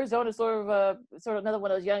 Arizona's sort of another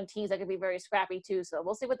one of those young teams that could be very scrappy too. So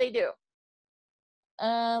we'll see what they do.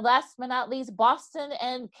 Last but not least, Boston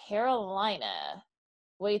and Carolina.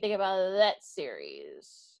 What do you think about that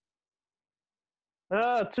series?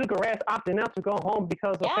 Tuukka Rask opting out to go home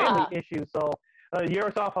because of family issues. So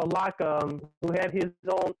Yaroslav Halak, who had his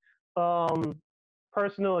own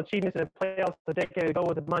personal achievements in the playoffs a decade ago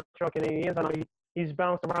with the Montreal Canadiens. I know he's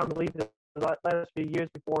bounced around the league the last few years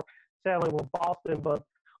before settling with Boston, but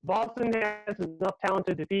Boston has enough talent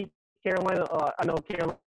to defeat Carolina. I know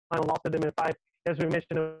Carolina lost to them in 5, as we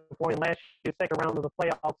mentioned before, in last year's second round of the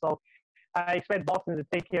playoffs. So I expect Boston to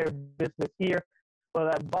take care of business here.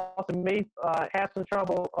 But Boston may have some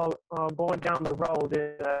trouble going down the road,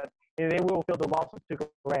 and they will feel the loss of Tuukka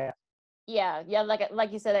Rask. Yeah,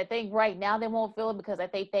 like you said, I think right now they won't feel it because I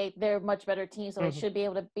think they're a much better team, so they should be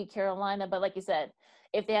able to beat Carolina. But like you said,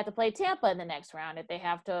 if they have to play Tampa in the next round, if they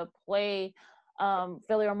have to play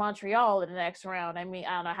Philly or Montreal in the next round, I mean,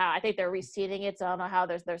 I don't know how. I think they're reseeding it, so I don't know how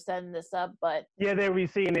they're setting this up. But yeah, they're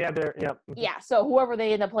reseeding it. Yep. Yeah, so whoever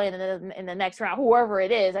they end up playing in the next round, whoever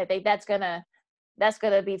it is, I think that's gonna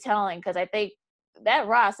be telling, because I think that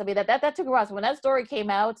Ross, I mean that took Ross when that story came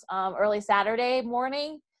out early Saturday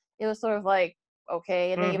morning. It was sort of like,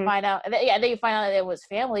 okay, and then you find out, and then you find out that it was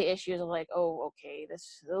family issues. I'm like, oh, okay,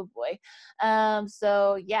 oh boy.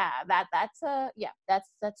 So yeah, that's gonna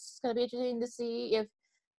be interesting to see if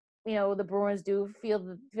the Bruins do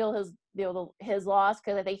feel his his loss,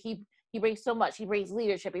 because I think he brings so much. He brings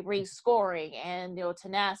leadership, he brings scoring and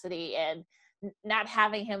tenacity, and not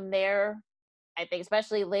having him there, I think,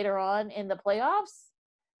 especially later on in the playoffs,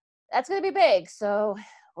 that's going to be big. So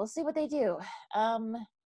we'll see what they do.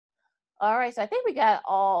 All right. So I think we got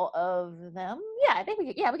all of them. Yeah, I think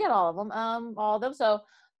we got all of them. All of them. So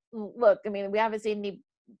look, I mean, we haven't seen any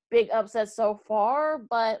big upsets so far,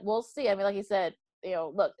 but we'll see. I mean, like you said,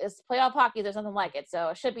 look, it's playoff hockey. There's something like it. So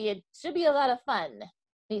it should be a lot of fun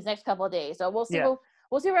these next couple of days. So we'll see. Yeah.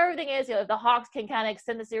 We'll see where everything is. If the Hawks can kind of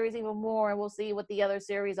extend the series even more, and we'll see what the other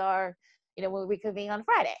series are, when we reconvene on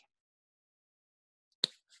Friday.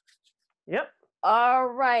 Yep. All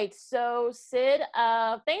right. So, Sid,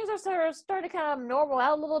 things are sort of starting to kind of normal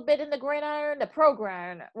out a little bit in the gridiron, the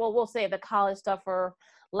program. Well, we'll say the college stuff for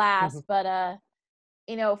last, but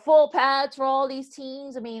full pads for all these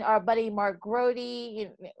teams. I mean, our buddy Mark Grody,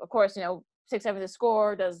 of course, 6-7 The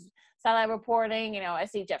Score does sideline reporting. I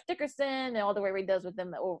see Jeff Dickerson and all the work he does with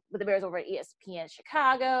the Bears over at ESPN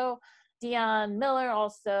Chicago. Dion Miller,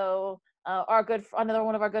 also another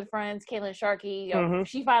one of our good friends, Caitlin Sharkey.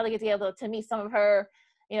 She finally gets to be able to meet some of her,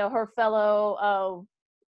 her fellow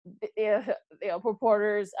you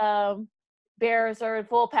reporters, bears are in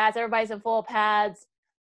full pads, everybody's in full pads.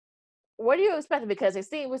 What do you expect? Because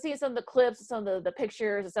we're seeing some of the clips, some of the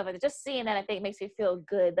pictures and stuff like that. Just seeing that, I think, makes me feel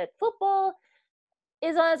good that football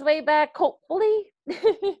is on its way back, hopefully.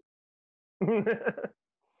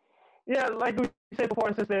 Yeah, like we said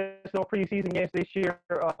before, since there's no preseason games this year,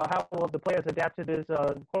 how will the players adapt to this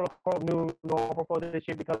quote-unquote new normal for this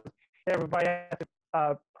year? Because everybody has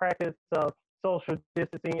to practice social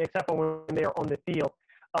distancing except for when they're on the field.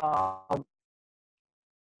 Um,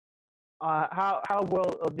 how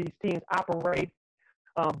will these teams operate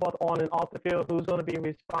both on and off the field? Who's going to be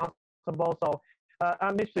responsible? So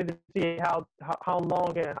I'm interested to see how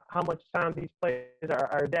long and how much time these players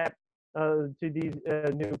are adapt to these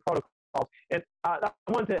new protocols. And I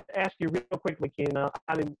wanted to ask you real quickly, Ken. I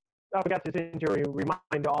forgot to send you a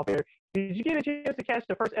reminder off there. Did you get a chance to catch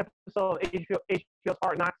the first episode of HBO's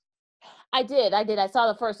Hard Knocks? I did. I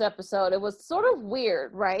saw the first episode. It was sort of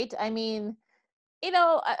weird, right? I mean,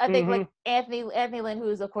 I think like Anthony Lynn,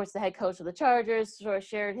 who's of course the head coach of the Chargers, sort of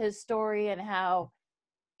shared his story and how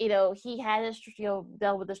he had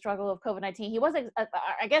dealt with the struggle of COVID-19. He wasn't,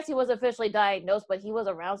 I guess he was officially diagnosed, but he was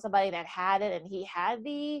around somebody that had it, and he had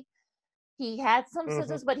some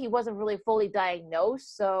symptoms, but he wasn't really fully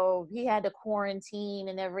diagnosed, so he had to quarantine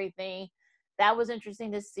and everything. That was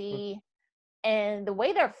interesting to see. And the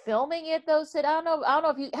way they're filming it, though, Sid, I don't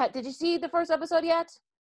know if did you see the first episode yet?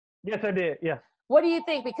 Yes, I did. Yes. What do you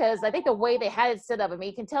think? Because I think the way they had it set up, I mean,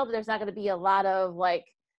 you can tell that there's not going to be a lot of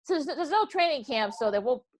so there's no training camp, so I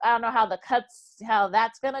don't know how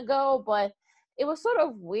that's going to go, but it was sort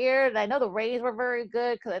of weird. I know the ratings were very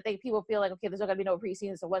good because I think people feel like, okay, there's not going to be no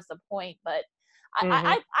preseason, so what's the point? But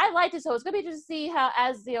I liked it, so it's going to be interesting to see how,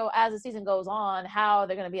 as the season goes on, how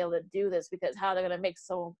they're going to be able to do this, because how they're going to make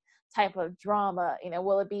some type of drama.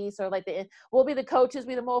 Will it be sort of like will it be the coaches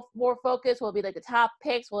be the more focused? Will it be like the top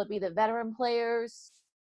picks? Will it be the veteran players?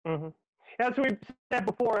 As we said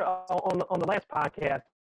before on the last podcast,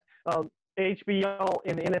 HBO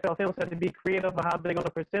and the NFL Films have to be creative on how they're going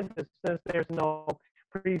to present this, since there's no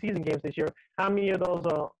preseason games this year. How many of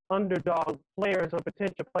those underdog players or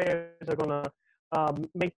potential players are going to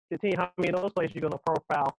make the team? How many of those players you're going to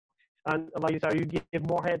profile? Like you said, you give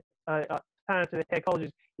more time to the head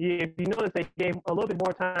coaches. If you notice, they gave a little bit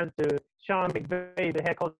more time to Sean McVay, the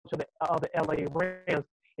head coach of the LA Rams.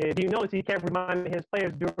 And if you notice, he kept reminding his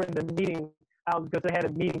players during the meeting out, because they had a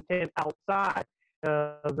meeting tent outside,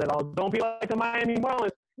 that don't be like the Miami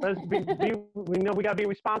Marlins. We know we got to be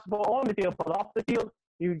responsible on the field, but off the field,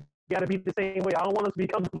 you got to be the same way. I don't want us to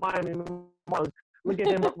become the Miami Marlins. Look at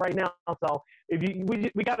them right now. So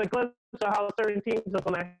we got a glimpse of how certain teams are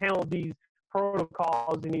going to handle these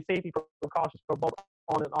protocols and these safety precautions for both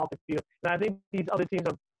on and off the field. And I think these other teams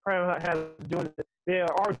are they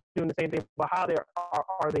are doing the same thing, but how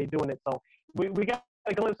are they doing it? So we got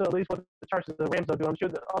a glimpse of at least what the Chargers and the Rams are doing. I'm sure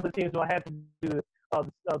the other teams will have to do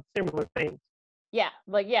similar things. Yeah,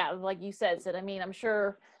 like you said, Sid. I mean, I'm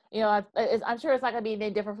sure I'm sure it's not going to be any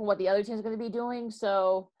different from what the other teams are going to be doing.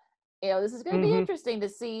 So this is going to be interesting to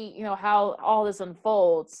see how all this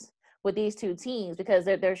unfolds with these two teams, because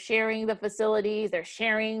they're sharing the facilities, they're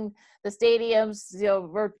sharing the stadiums,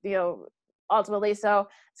 ultimately. So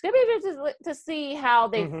it's going to be interesting to see how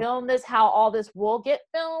they film this, how all this will get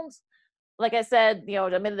filmed. Like I said,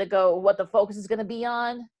 a minute ago, what the focus is going to be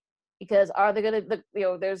on, because are they going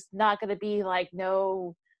to, there's not going to be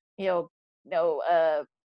no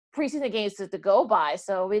preseason games to go by.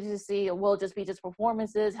 So we just see, it will just be just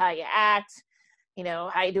performances, how you act,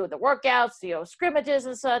 how you do with the workouts, scrimmages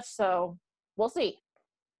and such. So we'll see.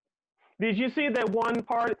 Did you see that one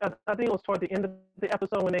part? I think it was toward the end of the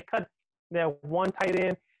episode when they cut that one tight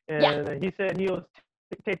end, and he said he was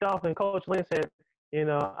taped off, and Coach Lynn said,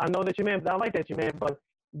 I know that you man, I like that you man, but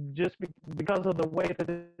just because of the way that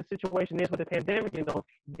the situation is with the pandemic,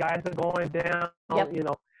 guys are going down,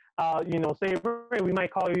 say, we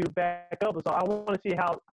might call you back up. So I want to see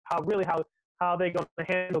how they're going to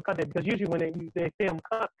handle cut day, because usually when they film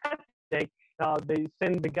cut day, they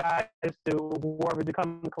send the guys to whoever to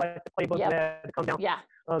come collect the playbook, to come down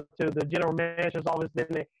to the general manager's office,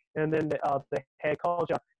 and then the head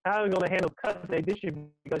coach. How are they going to handle cut day this year?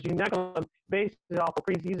 Because you're not going to base it off of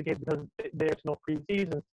preseason games, because there's no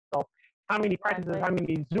preseason. So how many practices, how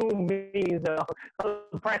many Zoom meetings,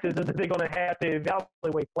 practices are they going to have to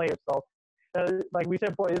evaluate players? So like we said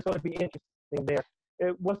before, it's going to be interesting there.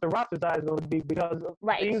 What's the roster size going to be? Because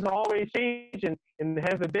things are always changing, and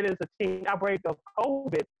heaven forbid it's a team outbreak of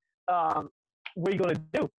COVID. What are you going to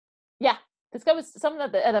do? Yeah, it's going to be something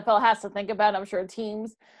that the NFL has to think about. I'm sure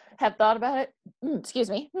teams have thought about it. Excuse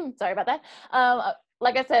me. Sorry about that.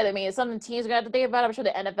 like I said, I mean, it's something teams are going to have to think about. I'm sure the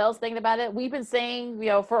NFL's thinking about it. We've been saying,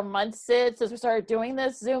 for months since we started doing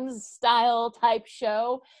this Zoom style type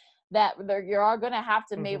show that you are going to have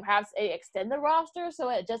to maybe perhaps extend the roster.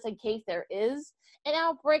 So just in case there is an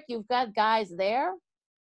outbreak, you've got guys there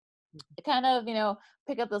to kind of,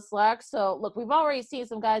 pick up the slack. So look, we've already seen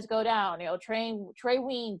some guys go down, Trey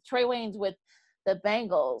Waynes with the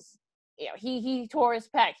Bengals. He tore his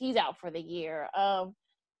pec. He's out for the year.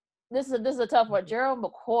 This is a tough one. Gerald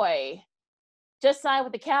McCoy just signed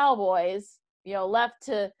with the Cowboys. Left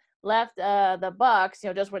the Bucks.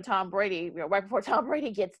 Just when Tom Brady, right before Tom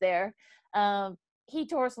Brady gets there, he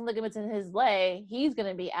tore some ligaments in his leg. He's going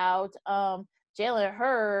to be out. Jalen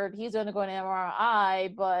Hurd, he's going to go to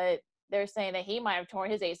MRI, but they're saying that he might have torn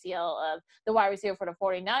his ACL. The wide receiver for the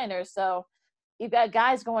 49ers. So you've got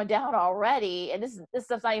guys going down already, and this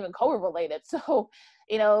stuff's not even COVID related. So,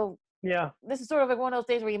 Yeah. this is sort of like one of those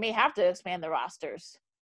days where you may have to expand the rosters.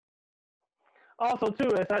 Also,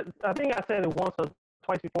 too, as I think I said it once or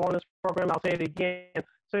twice before on this program, I'll say it again.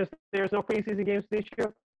 Since there's no preseason games this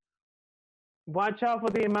year, watch out for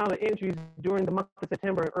the amount of injuries during the month of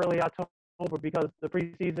September and early October because the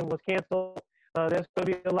preseason was canceled. There's going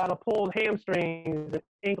to be a lot of pulled hamstrings and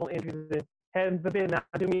ankle injuries. Heaven forbid,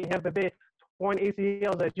 I do mean heaven forbid, torn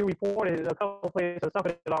ACLs, as you reported, a couple of players have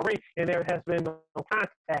suffered it already, and there has been no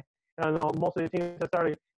contact. Most of the teams have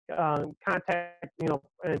started contact,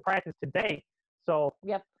 in practice today. So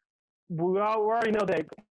yep, we already know that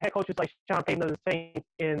head coaches like Sean Payton of the Saints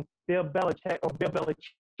and Bill Belichick of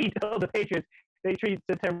the Patriots, they treat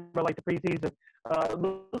September like the preseason.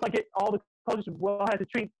 Looks like all the coaches will have to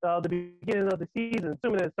treat the beginning of the season,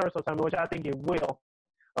 assuming it starts sometime, which I think it will.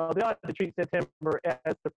 They'll have to treat September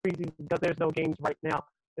as the preseason because there's no games right now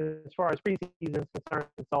as far as preseason is concerned.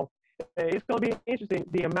 So it's going to be interesting,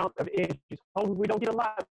 the amount of injuries. Hopefully we don't get a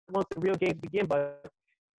lot once the real games begin, but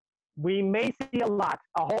we may see a lot.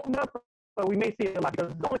 I hope not, but we may see a lot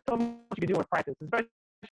because there's only so much you can do in practice, especially.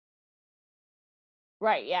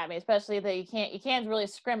 Right. Yeah. I mean, especially that you can't really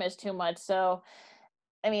scrimmage too much. So,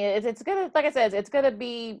 I mean, it's gonna, like I said, it's gonna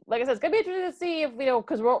be interesting to see if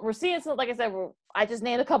because we're seeing some. Like I said, I just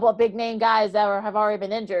named a couple of big name guys that have already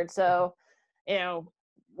been injured. So,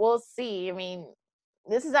 we'll see. I mean,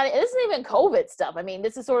 this isn't even COVID stuff. I mean,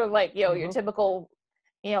 this is sort of like your typical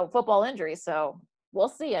football injury. So we'll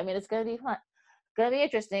see. I mean, it's gonna be fun. Gonna be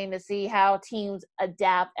interesting to see how teams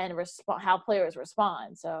adapt and respond, how players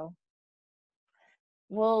respond. So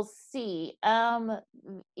we'll see.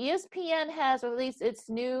 ESPN has released its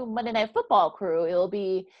new Monday Night Football crew. It'll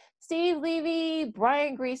be Steve Levy,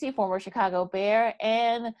 Brian Griese, former Chicago Bear,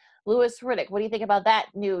 and Louis Riddick. What do you think about that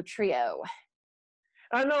new trio?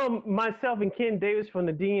 I know myself and Ken Davis from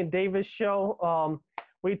the Dean Davis show.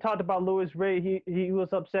 We talked about Louis Riddick. He was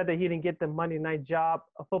upset that he didn't get the Monday night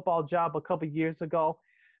football job a couple of years ago.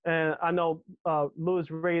 And I know Louis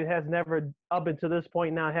Riddick has never, up until this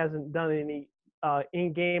point now, hasn't done any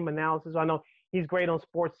in-game analysis. I know he's great on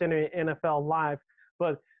SportsCenter and NFL Live,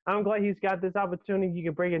 but I'm glad he's got this opportunity. You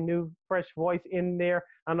can bring a new, fresh voice in there.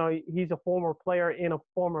 I know he's a former player and a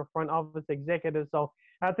former front office executive, so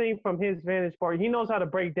I think from his vantage point, he knows how to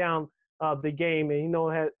break down the game,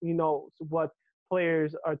 and he knows what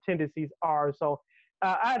players' tendencies are. So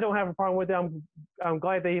I don't have a problem with it. I'm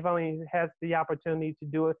glad that he finally has the opportunity to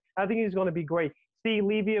do it. I think he's going to be great. Steve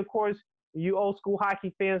Levy, of course, you old school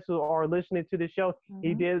hockey fans who are listening to the show,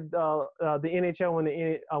 he did the NHL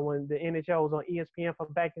when the NHL was on ESPN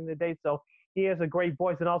from back in the day. So he has a great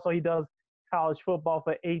voice, and also he does college football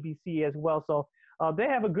for ABC as well. So they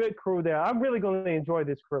have a good crew there. I'm really going to enjoy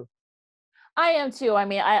this crew. I am too. I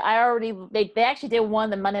mean, I already they actually did one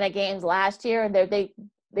of the Monday night games last year, and they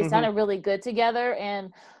sounded really good together.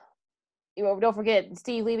 And don't forget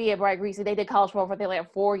Steve Levy and Brian Griese. They did college football for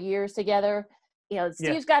like 4 years together.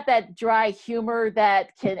 Steve's got that dry humor that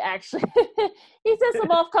can actually he says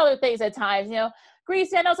some off-color things at times. Griese,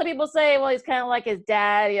 I know some people say, well, he's kind of like his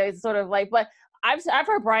dad. He's sort of like, but I've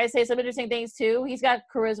heard Brian say some interesting things too. He's got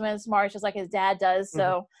charisma and smarts just like his dad does.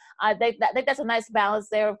 So I think that's a nice balance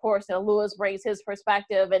there. Of course, Louis brings his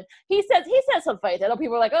perspective, and he says some funny things. I know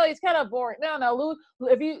people are like, oh, he's kind of boring. No,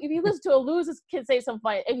 Louis. If you listen to Louis can say some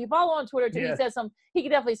funny. If you follow on Twitter too, he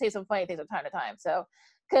can definitely say some funny things from time to time. So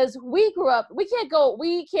because we grew up, we can't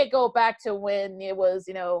go back to when it was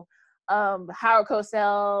Howard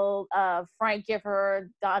Cosell, Frank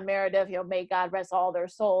Gifford, Don Meredith. May God rest all their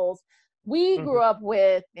souls. We grew up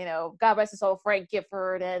with, God rest his soul, Frank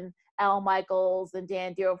Gifford and Al Michaels and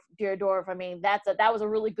Dan Dierdorf. I mean, that was a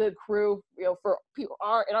really good crew, for people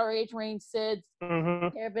in our age range. Sid,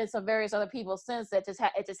 there have been some various other people since that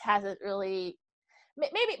it just hasn't really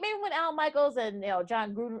maybe when Al Michaels and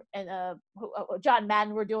John Gruden and John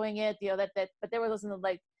Madden were doing it, that but they were listening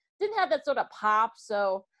to didn't have that sort of pop.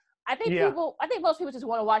 So I think Yeah. most people just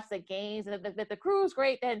want to watch the games, and if the crew's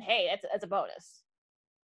great, then hey, it's a bonus.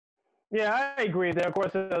 Yeah, I agree. There, of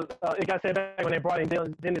course, it got said back when they brought in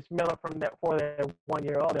Dennis Miller for that 1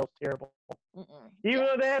 year. Oh, that was terrible. Even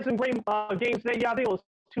though they had some great games that year, I think it was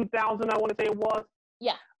 2000. I want to say it was.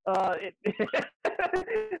 Yeah. That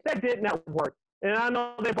did not work. And I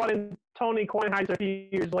know they brought in Tony Kornheiser a few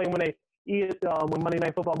years later when Monday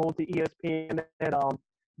Night Football moved to ESPN. And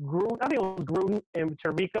Gruden, I think it was Gruden and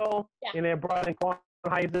Tirico, and they brought in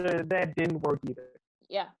Kornheiser. That didn't work either.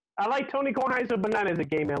 Yeah. I like Tony Kornheiser, but not as a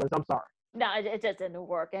game analyst. I'm sorry. No, it just didn't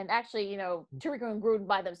work. And actually, Tirico and Gruden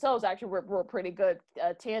by themselves actually were pretty good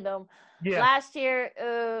tandem. Yeah. Last year,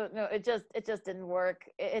 no, it just didn't work.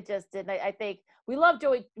 It just didn't. I think we love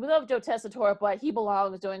Joe Tessitore, but he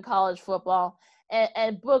belongs doing college football.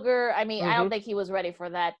 And Booger, I mean, I don't think he was ready for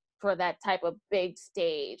that type of big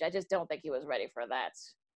stage. I just don't think he was ready for that.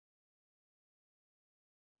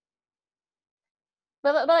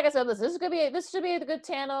 But like I said, listen, this should be a good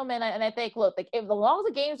tandem, and I think, look, if as long as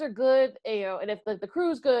the games are good, and if the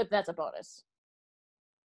crew's good, that's a bonus.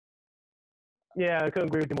 Yeah, I couldn't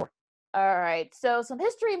agree with you more. All right, so some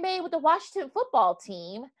history made with the Washington football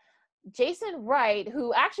team. Jason Wright,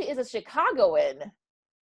 who actually is a Chicagoan,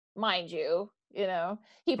 mind you, he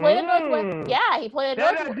played at Northwestern. Yeah, he played at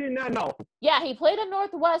Northwestern. I did not know. Yeah, he played at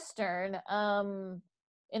Northwestern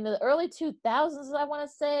in the early 2000s, I want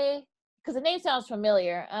to say. Because the name sounds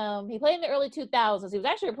familiar. He played in the early 2000s. He was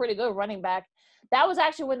actually a pretty good running back. That was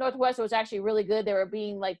actually when Northwestern was actually really good. They were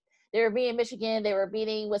beating Michigan. They were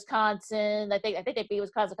beating Wisconsin. I think they beat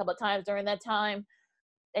Wisconsin a couple of times during that time,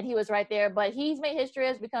 and he was right there. But he's made history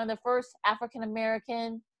as becoming the first African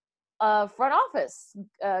American front office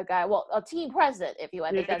guy. Well, a team president, if you.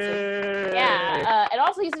 I think that's it. Yeah, and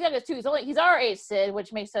also he's the youngest too. He's our age, Sid,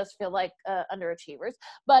 which makes us feel like underachievers.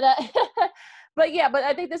 But but yeah, but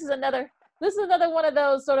I think this is another one of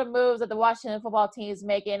those sort of moves that the Washington football team is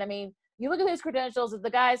making. I mean, you look at his credentials. The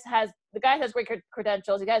guy has great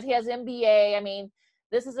credentials. He has MBA. I mean,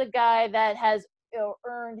 this is a guy that has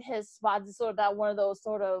earned his spot. It's sort of not one of those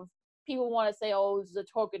sort of people want to say, oh, this is a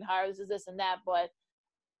token hire, this is this and that, but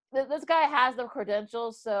this guy has the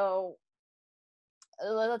credentials. So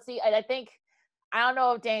let's see. I think. I don't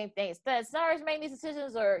know if Dan Snyder's making these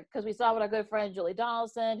decisions, or because we saw with our good friend Julie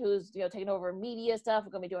Donaldson, who's taking over media stuff,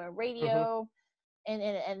 we're going to be doing radio,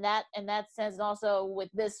 and that sense, and also with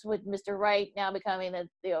Mr. Wright now becoming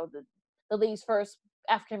the league's first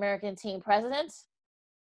African American team president.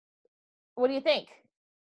 What do you think?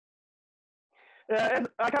 I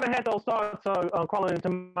kind of had those thoughts crawling into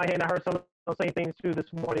my head, and I heard some of those same things too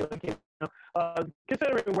this morning.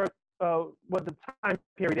 Considering what the time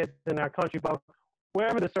period is in our country, but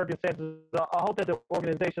wherever the circumstances, I hope that the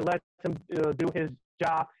organization lets him do his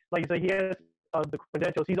job. Like you say, he has the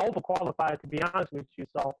credentials. He's overqualified, to be honest with you.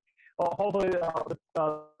 So hopefully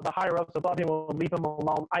the higher ups above him will leave him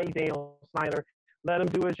alone, i.e. Daniel Snyder. Let him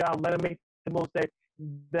do his job. Let him make the moves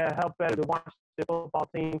that help better the Washington football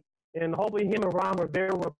team. And hopefully him and Ron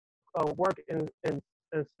Rivera will work in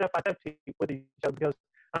step by step with each other, because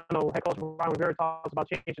I know head coach Ron Rivera talks about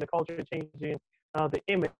changing the culture, changing the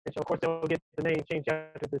image. Of course, they'll get the name changed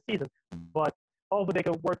after the season, but hopefully they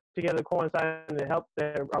can work together to coincide and help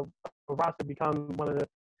their roster become one of the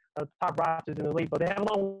top rosters in the league. But they have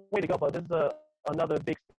a long way to go, but this is another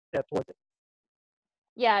big step towards it.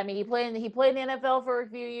 Yeah, I mean, he played in the NFL for a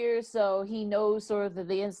few years, so he knows sort of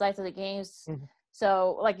the insights of the games.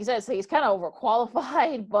 So, like you said, so he's kind of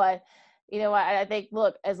overqualified, but I think,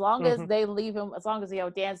 look, as long as they leave him, as long as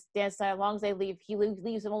Dan Snyder, as long as he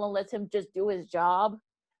leaves him alone, lets him just do his job,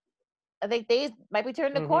 I think they might be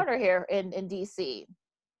turning the corner here in DC.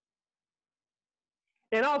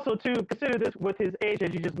 And also to consider this with his age,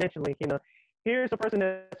 as you just mentioned, Link, here's a person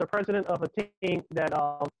that's a president of a team that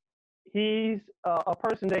he's a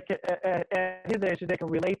person that can, at his age, that can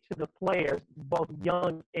relate to the players, both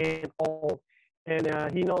young and old.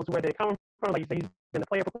 And he knows where they're coming from. Like you say, he's been a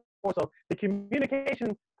player before. So the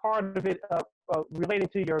communication part of it relating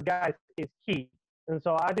to your guys is key. And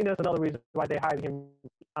so I think that's another reason why they hired him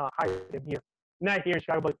here. Not here in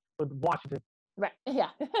Chicago, but Washington. Right. Yeah.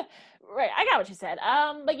 Right. I got what you said.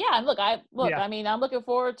 But yeah, look, I mean, I'm looking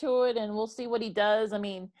forward to it, and we'll see what he does. I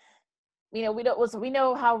mean, we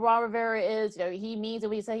know how Ron Rivera is. He means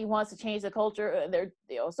that he said he wants to change the culture, and they're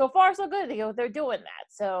so far so good. They're doing that.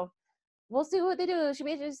 So we'll see what they do. It should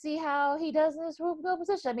be interesting to see how he does in this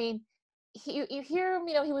position. I mean, you hear him.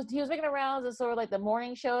 He was making the rounds as sort of like the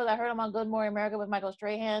morning shows. I heard him on Good Morning America with Michael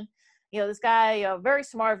Strahan, This guy, very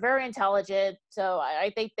smart, very intelligent. So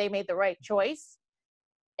I think they made the right choice.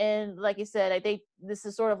 And like you said, I think this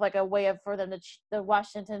is sort of like a way for them to the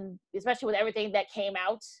Washington, especially with everything that came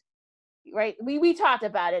out. Right, we talked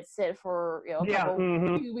about it, Sid, for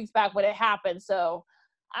a few weeks back when it happened. So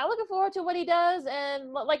I'm looking forward to what he does.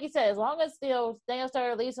 And like you said, as long as Daniel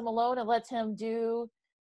Starr leaves him alone and lets him do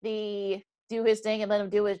his thing and let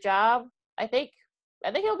him do his job, I think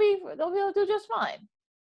they'll be able to do just fine.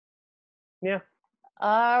 Yeah.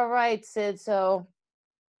 All right, Sid. So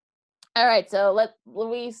let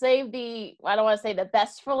we save I don't want to say the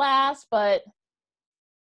best for last, but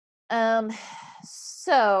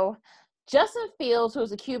so Justin Fields,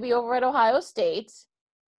 who's a QB over at Ohio State,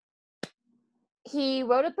 he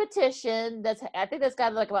wrote a petition I think that's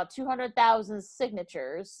got like about 200,000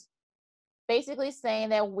 signatures, basically saying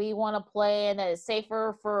that we want to play and that it's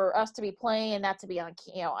safer for us to be playing and not to be on,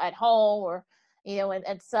 at home or,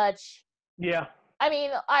 and such. Yeah. I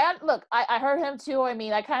mean, I heard him too. I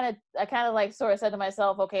mean, I kind of like sort of said to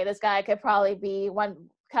myself, okay, this guy could probably be run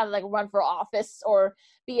for office or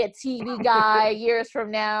be a TV guy years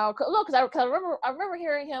from now. Look, because I remember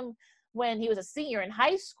hearing him when he was a senior in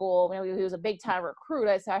high school. He was a big time recruit.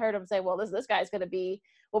 I heard him say, well, this guy's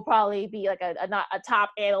will probably be like a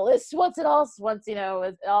top analyst once it's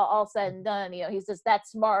all said and done. He's just that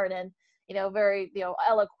smart and very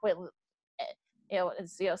eloquent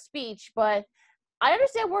speech. But I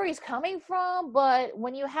understand where he's coming from, but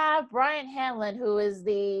when you have Brian Hanlon, who is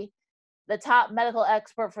the top medical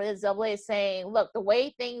expert for the NCAA, saying, look, the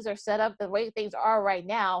way things are set up, the way things are right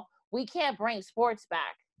now, we can't bring sports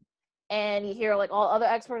back. And you hear like all other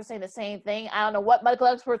experts saying the same thing. I don't know what medical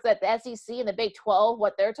experts at the SEC and the Big 12,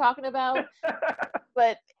 what they're talking about,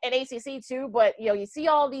 but and ACC too. But you see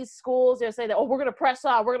all these schools, they're saying that, oh, we're going to press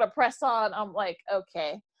on. I'm like,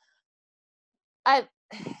 okay.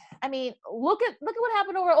 I mean, look at what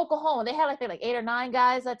happened over at Oklahoma. They had like 8 or 9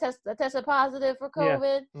 guys that tested positive for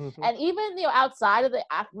COVID. Yeah. Mm-hmm. And even outside of the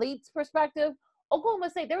athlete's perspective, Oklahoma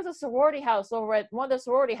State, there was a sorority house over at one of the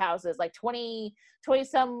sorority houses, like 20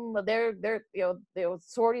 some of their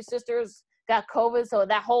sorority sisters got COVID. So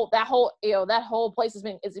that whole place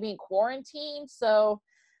is being quarantined. So,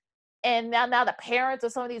 and now the parents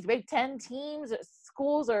of some of these Big Ten teams,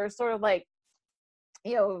 schools are sort of like,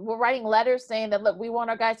 we're writing letters saying that, look, we want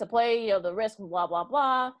our guys to play, the risk, blah, blah,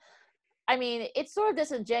 blah. I mean, it's sort of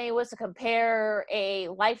disingenuous to compare a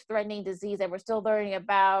life-threatening disease that we're still learning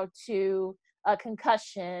about to a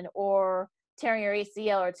concussion or tearing your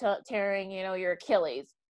ACL or tearing, your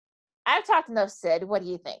Achilles. I've talked enough, Sid. What do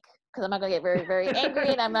you think? Because I'm not going to get very, very angry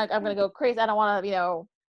and I'm going to go crazy. I don't want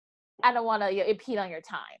to, impede on your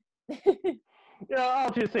time.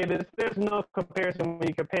 I'll just say this. There's no comparison when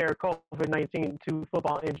you compare COVID-19 to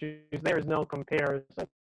football injuries. There is no comparison.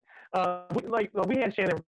 We had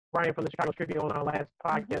Shannon Ryan from the Chicago Tribune on our last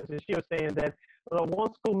podcast, and she was saying that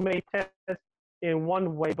one school may test in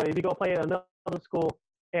one way, but if you go play at another school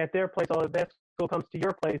at their place, or if that school comes to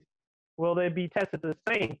your place, will they be tested the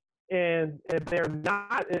same? And if they're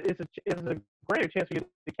not, it's a greater chance for you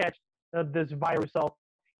to catch this virus. So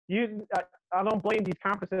I don't blame these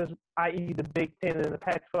conferences, i.e. the Big Ten and the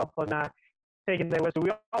Pac-12, for not taking that way. So we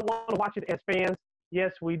all want to watch it as fans.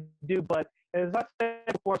 Yes, we do. But as I said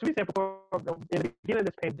before, in the beginning of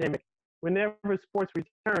this pandemic, whenever sports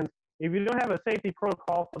returns, if you don't have a safety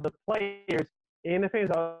protocol for the players and the fans,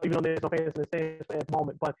 even though there's no fans in the stands at the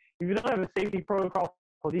moment, but if you don't have a safety protocol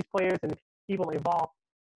for these players and the people involved,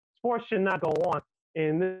 sports should not go on.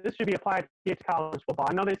 And this should be applied here to college football.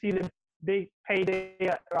 I know they see the big payday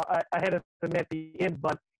ahead of them at the end,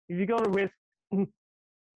 but if you're going to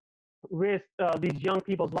risk these young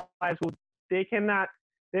people's lives who they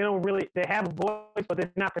have a voice, but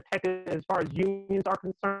they're not protected as far as unions are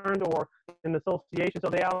concerned or in association, so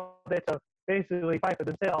they're out there to basically fight for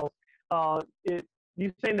themselves.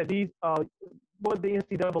 You're saying that these, what the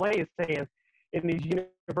NCAA is saying, and these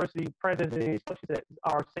university presidents and these coaches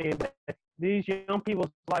are saying that these young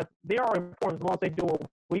people's lives, they are important as long as they do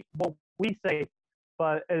what we say,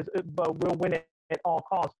 but we'll win it at all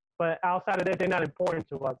costs. But outside of that, they're not important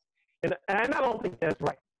to us, and I don't think that's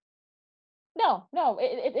right. No,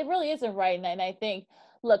 it really isn't right, and I think,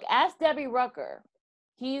 look, ask Debbie Rucker.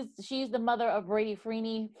 She's the mother of Brady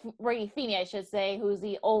Feeney, I should say, who's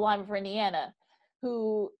the old lineman for Indiana,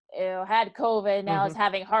 who had COVID and now is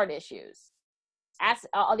having heart issues. Ask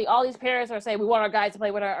all these parents are saying we want our guys to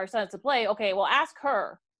play, we want our sons to play. Okay, well, ask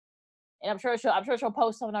her, and I'm sure she'll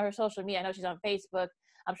post something on her social media. I know she's on Facebook.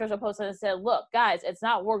 I'm sure she'll post something and say, look, guys, it's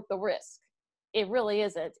not worth the risk. It really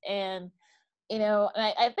isn't. And and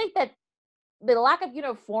I think that the lack of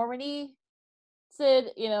uniformity,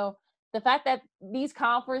 Sid, the fact that these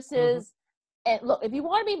conferences, and look, if you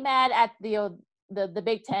want to be mad at the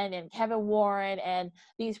Big Ten and Kevin Warren and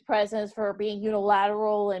these presidents for being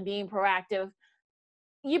unilateral and being proactive,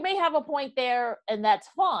 you may have a point there, and that's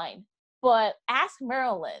fine. But ask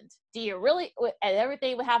Maryland, do you really, and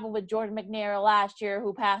everything that happened with Jordan McNair last year,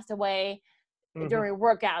 who passed away during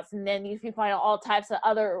workouts, and then you find out all types of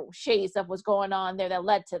other shady stuff was going on there that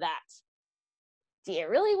led to that. Do you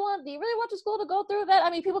really want your school to go through that?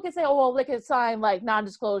 I mean, people can say, oh, well, they can sign like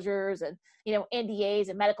non-disclosures and, NDAs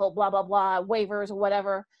and medical blah, blah, blah, waivers or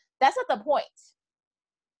whatever. That's not the point.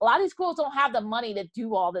 A lot of these schools don't have the money to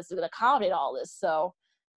do all this, to accommodate all this. So,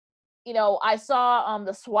 I saw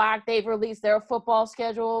the SWAC, they've released their football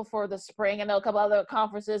schedule for the spring. I know a couple other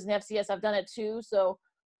conferences and FCS have done it too. So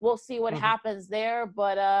we'll see what happens there.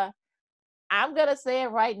 But I'm going to say it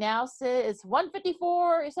right now, Sid. It's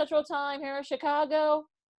 1:54 Central Time here in Chicago.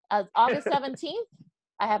 August 17th.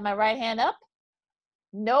 I have my right hand up.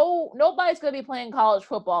 Nobody's going to be playing college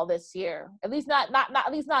football this year. At least not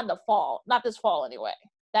at least not in the fall. Not this fall anyway.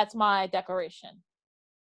 That's my declaration.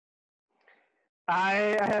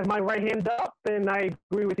 I have my right hand up, and I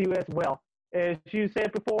agree with you as well. As you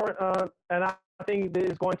said before, and I think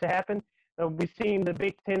this is going to happen. We've seen the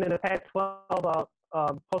Big Ten and the Pac-12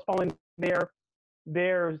 postponing their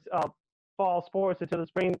fall sports until the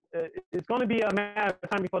spring. It's going to be a matter of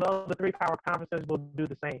time before the other three power conferences will do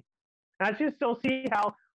the same. I just don't see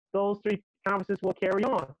how those three conferences will carry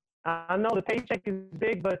on. I know the paycheck is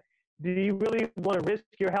big, but do you really want to risk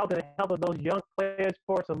your health and the health of those young players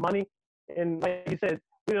for some money? And like you said,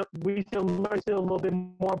 we still learn a little bit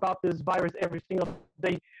more about this virus every single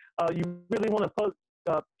day. You really want to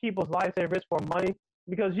put people's lives at risk for money,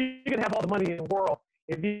 because you can have all the money in the world.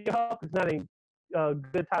 If your health is not in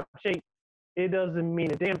good type of shape, it doesn't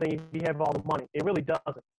mean a damn thing if you have all the money. It really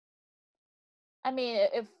doesn't. I mean,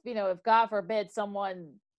 if God forbid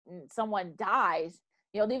someone dies,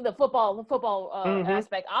 leave the football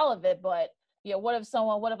aspect out of it, but what if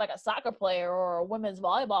like a soccer player or a women's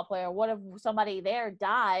volleyball player, what if somebody there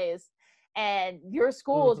dies and your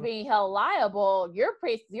school is being held liable?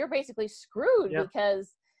 You're basically screwed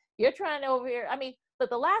because you're trying to over here. I mean,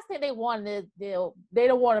 but the last thing they want is, they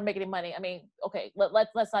don't want to make any money. I mean, okay,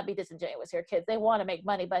 let's not be disingenuous here, kids. They want to make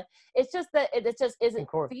money, but it's just that it just isn't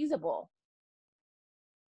feasible.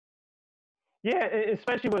 Yeah,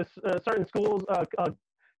 especially with certain schools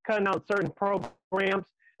cutting out certain programs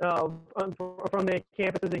from their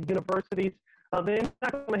campuses and universities. They're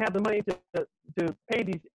not going to have the money to pay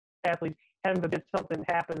these athletes, heaven forbid something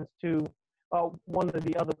happens to one of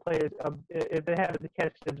the other players if they happen to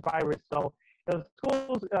catch this virus. So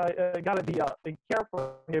schools got to be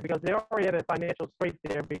careful here, because they're already at a financial strait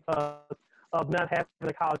there because of not having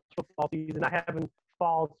a college football season, not having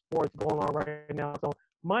fall sports going on right now. So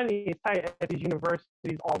money is tight at these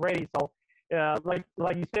universities already. So like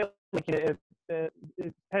you said, if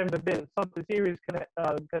having been something serious could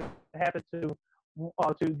happen to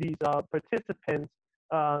these participants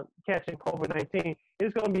catching COVID-19,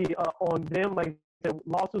 it's going to be on them. Like the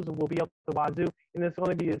lawsuits will be up to wazoo, and it's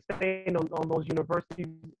going to be a stain on those universities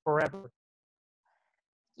forever.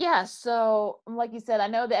 Yeah, so like you said, I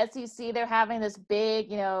know the SEC, they're having this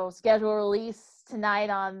big, schedule release tonight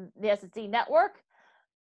on the SEC network.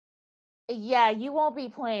 Yeah, you won't be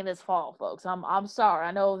playing this fall, folks. I'm sorry.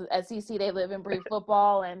 I know SEC, they live and breathe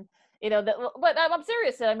football, and but I'm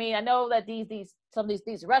serious. I mean, I know that some of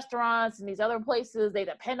these restaurants and these other places, they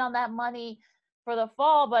depend on that money for the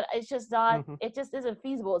fall, but it's just not. It just isn't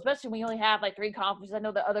feasible, especially when you only have like 3 conferences. I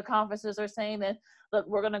know the other conferences are saying that, look,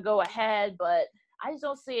 we're gonna go ahead, but I just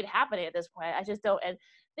don't see it happening at this point. I just don't. And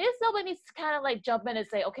then somebody needs to kind of like jump in and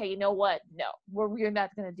say, okay, you know what? No, we're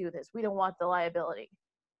not gonna do this. We don't want the liability.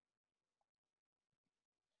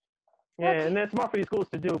 Yeah, and that's smart for these schools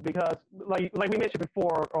to do, because, like we mentioned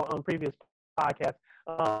before on previous podcasts,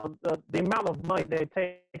 the amount of money that it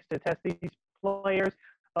takes to test these players,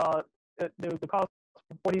 the cost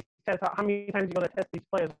for these tests, how many times are you going to test these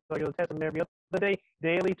players? Are you going to test them every other day,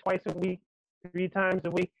 daily, twice a week, 3 times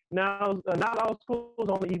a week? Now, not all schools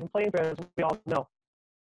only even playing fair, as we all know.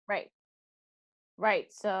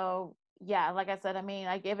 Right. So, yeah, like I said, I mean,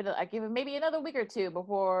 I give it maybe another week or two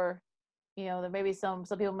before there may be some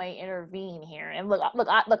people may intervene here. And look,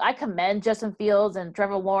 I commend Justin Fields and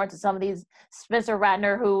Trevor Lawrence and some of these, Spencer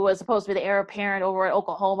Rattner, who was supposed to be the heir apparent over at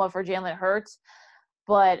Oklahoma for Jalen Hurts.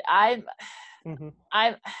 But I'm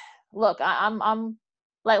look,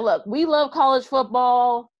 we love college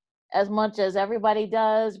football as much as everybody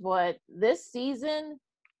does, but this season,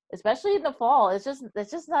 especially in the fall, it's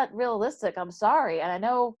just not realistic. I'm sorry. And I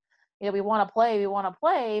know, we want to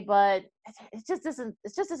play, but it just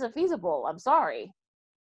isn't feasible. I'm sorry.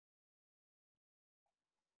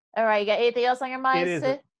 All right, you got anything else on your mind,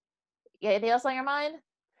 Sid? You got anything else on your mind?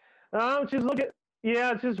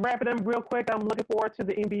 Just wrapping them real quick. I'm looking forward to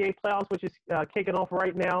the NBA playoffs, which is kicking off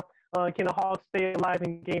right now. Can the Hawks stay alive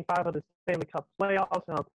in Game 5 of the Stanley Cup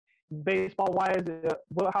playoffs? Baseball-wise,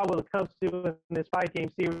 how will the Cubs do in this 5-game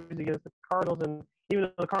series against the Cardinals? And even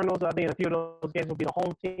though the Cardinals, I think a few of those games will be the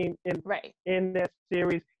home team in that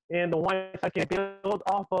series. And the White Sox can build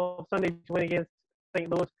off of Sunday's win against St.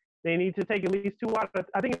 Louis. They need to take at least 2 out of,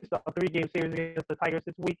 I think it's a 3-game series against the Tigers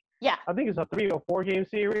this week. Yeah. I think it's a 3 or 4-game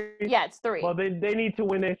series. Yeah, it's 3. Well, they need to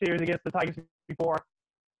win that series against the Tigers before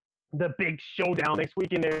the big showdown next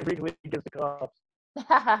weekend against the Cubs.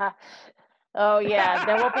 Oh yeah,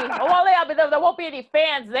 there won't be. Well, yeah, but there won't be any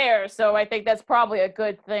fans there, so I think that's probably a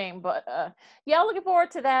good thing. But yeah, looking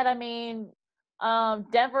forward to that. I mean,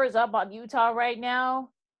 Denver is up on Utah right now.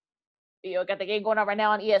 Got the game going on right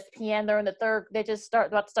now on ESPN. They're in the third. They just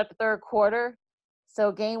about to start the third quarter.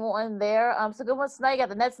 So game 1 there. So good ones tonight. You got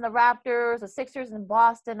the Nets and the Raptors, the Sixers and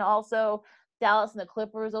Boston, also Dallas and the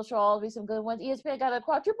Clippers. Those should all be some good ones. ESPN got a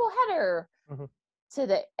quadruple header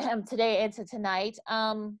today and tonight.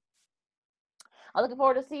 I'm looking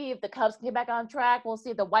forward to see if the Cubs can get back on track. We'll see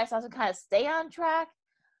if the White Sox can kind of stay on track.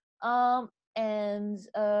 And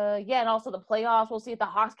also the playoffs. We'll see if the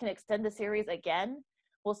Hawks can extend the series again.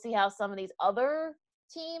 We'll see how some of these other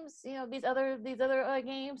teams, these other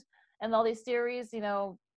games and all these series,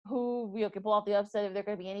 who can pull off the upset, if there are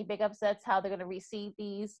going to be any big upsets, how they're going to reseed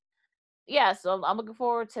these. Yeah, so I'm looking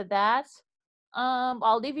forward to that.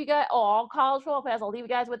 I'll leave you guys. All college football fans. I'll leave you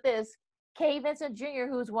guys with this. Kay Vincent Jr.,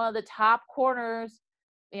 who's one of the top corners,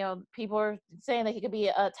 people are saying that he could be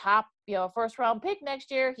a top, first-round pick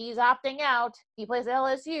next year. He's opting out. He plays at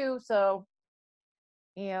LSU, so,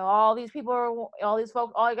 all these people all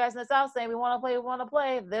you guys in the South saying, we want to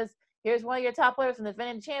play. Here's one of your top players from the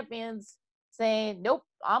defending champions saying, nope,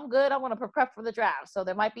 I'm good. I want to prep for the draft. So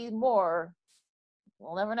there might be more.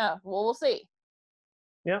 We'll never know. We'll see.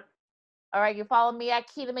 Yep. All right, you follow me at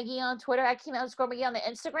Keena McGee on Twitter, at Keena_McGee on the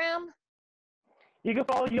Instagram. You can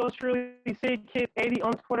follow yours truly, SidKid80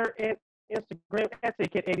 on Twitter and Instagram at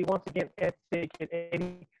SidKid80. Once again, at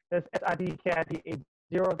SidKid80. That's SIDKID80.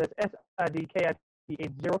 That's SIDKID80.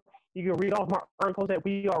 You can read all my articles at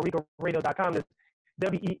weareregalradio.com. That's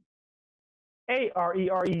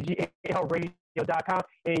WEAREREGAL radio.com.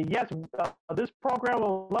 And yes, this program,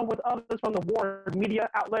 along with others from the War media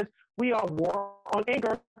outlets, we are War on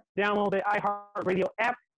Anchor. Download the iHeartRadio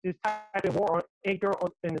app. Just type in War on Anchor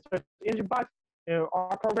in the search engine box. And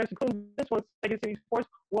our programs, including this one, Second City Sports,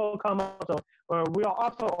 will come out. So we are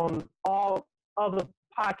also on all other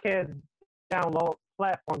podcast download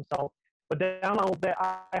platforms. So, but download the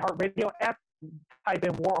iHeartRadio app, type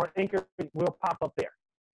in War on Anchor, it will pop up there.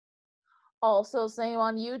 Also, same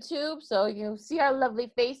on YouTube, so you see our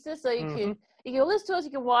lovely faces. So you can listen to us,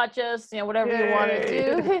 you can watch us, whatever you want to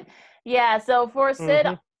do. Yeah. So for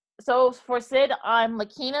Sid. So for Sid, I'm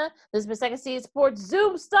Lakina. This has been Second City Sports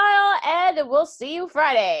Zoom style, and we'll see you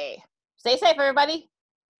Friday. Stay safe, everybody.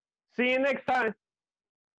 See you next time.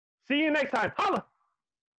 Holla!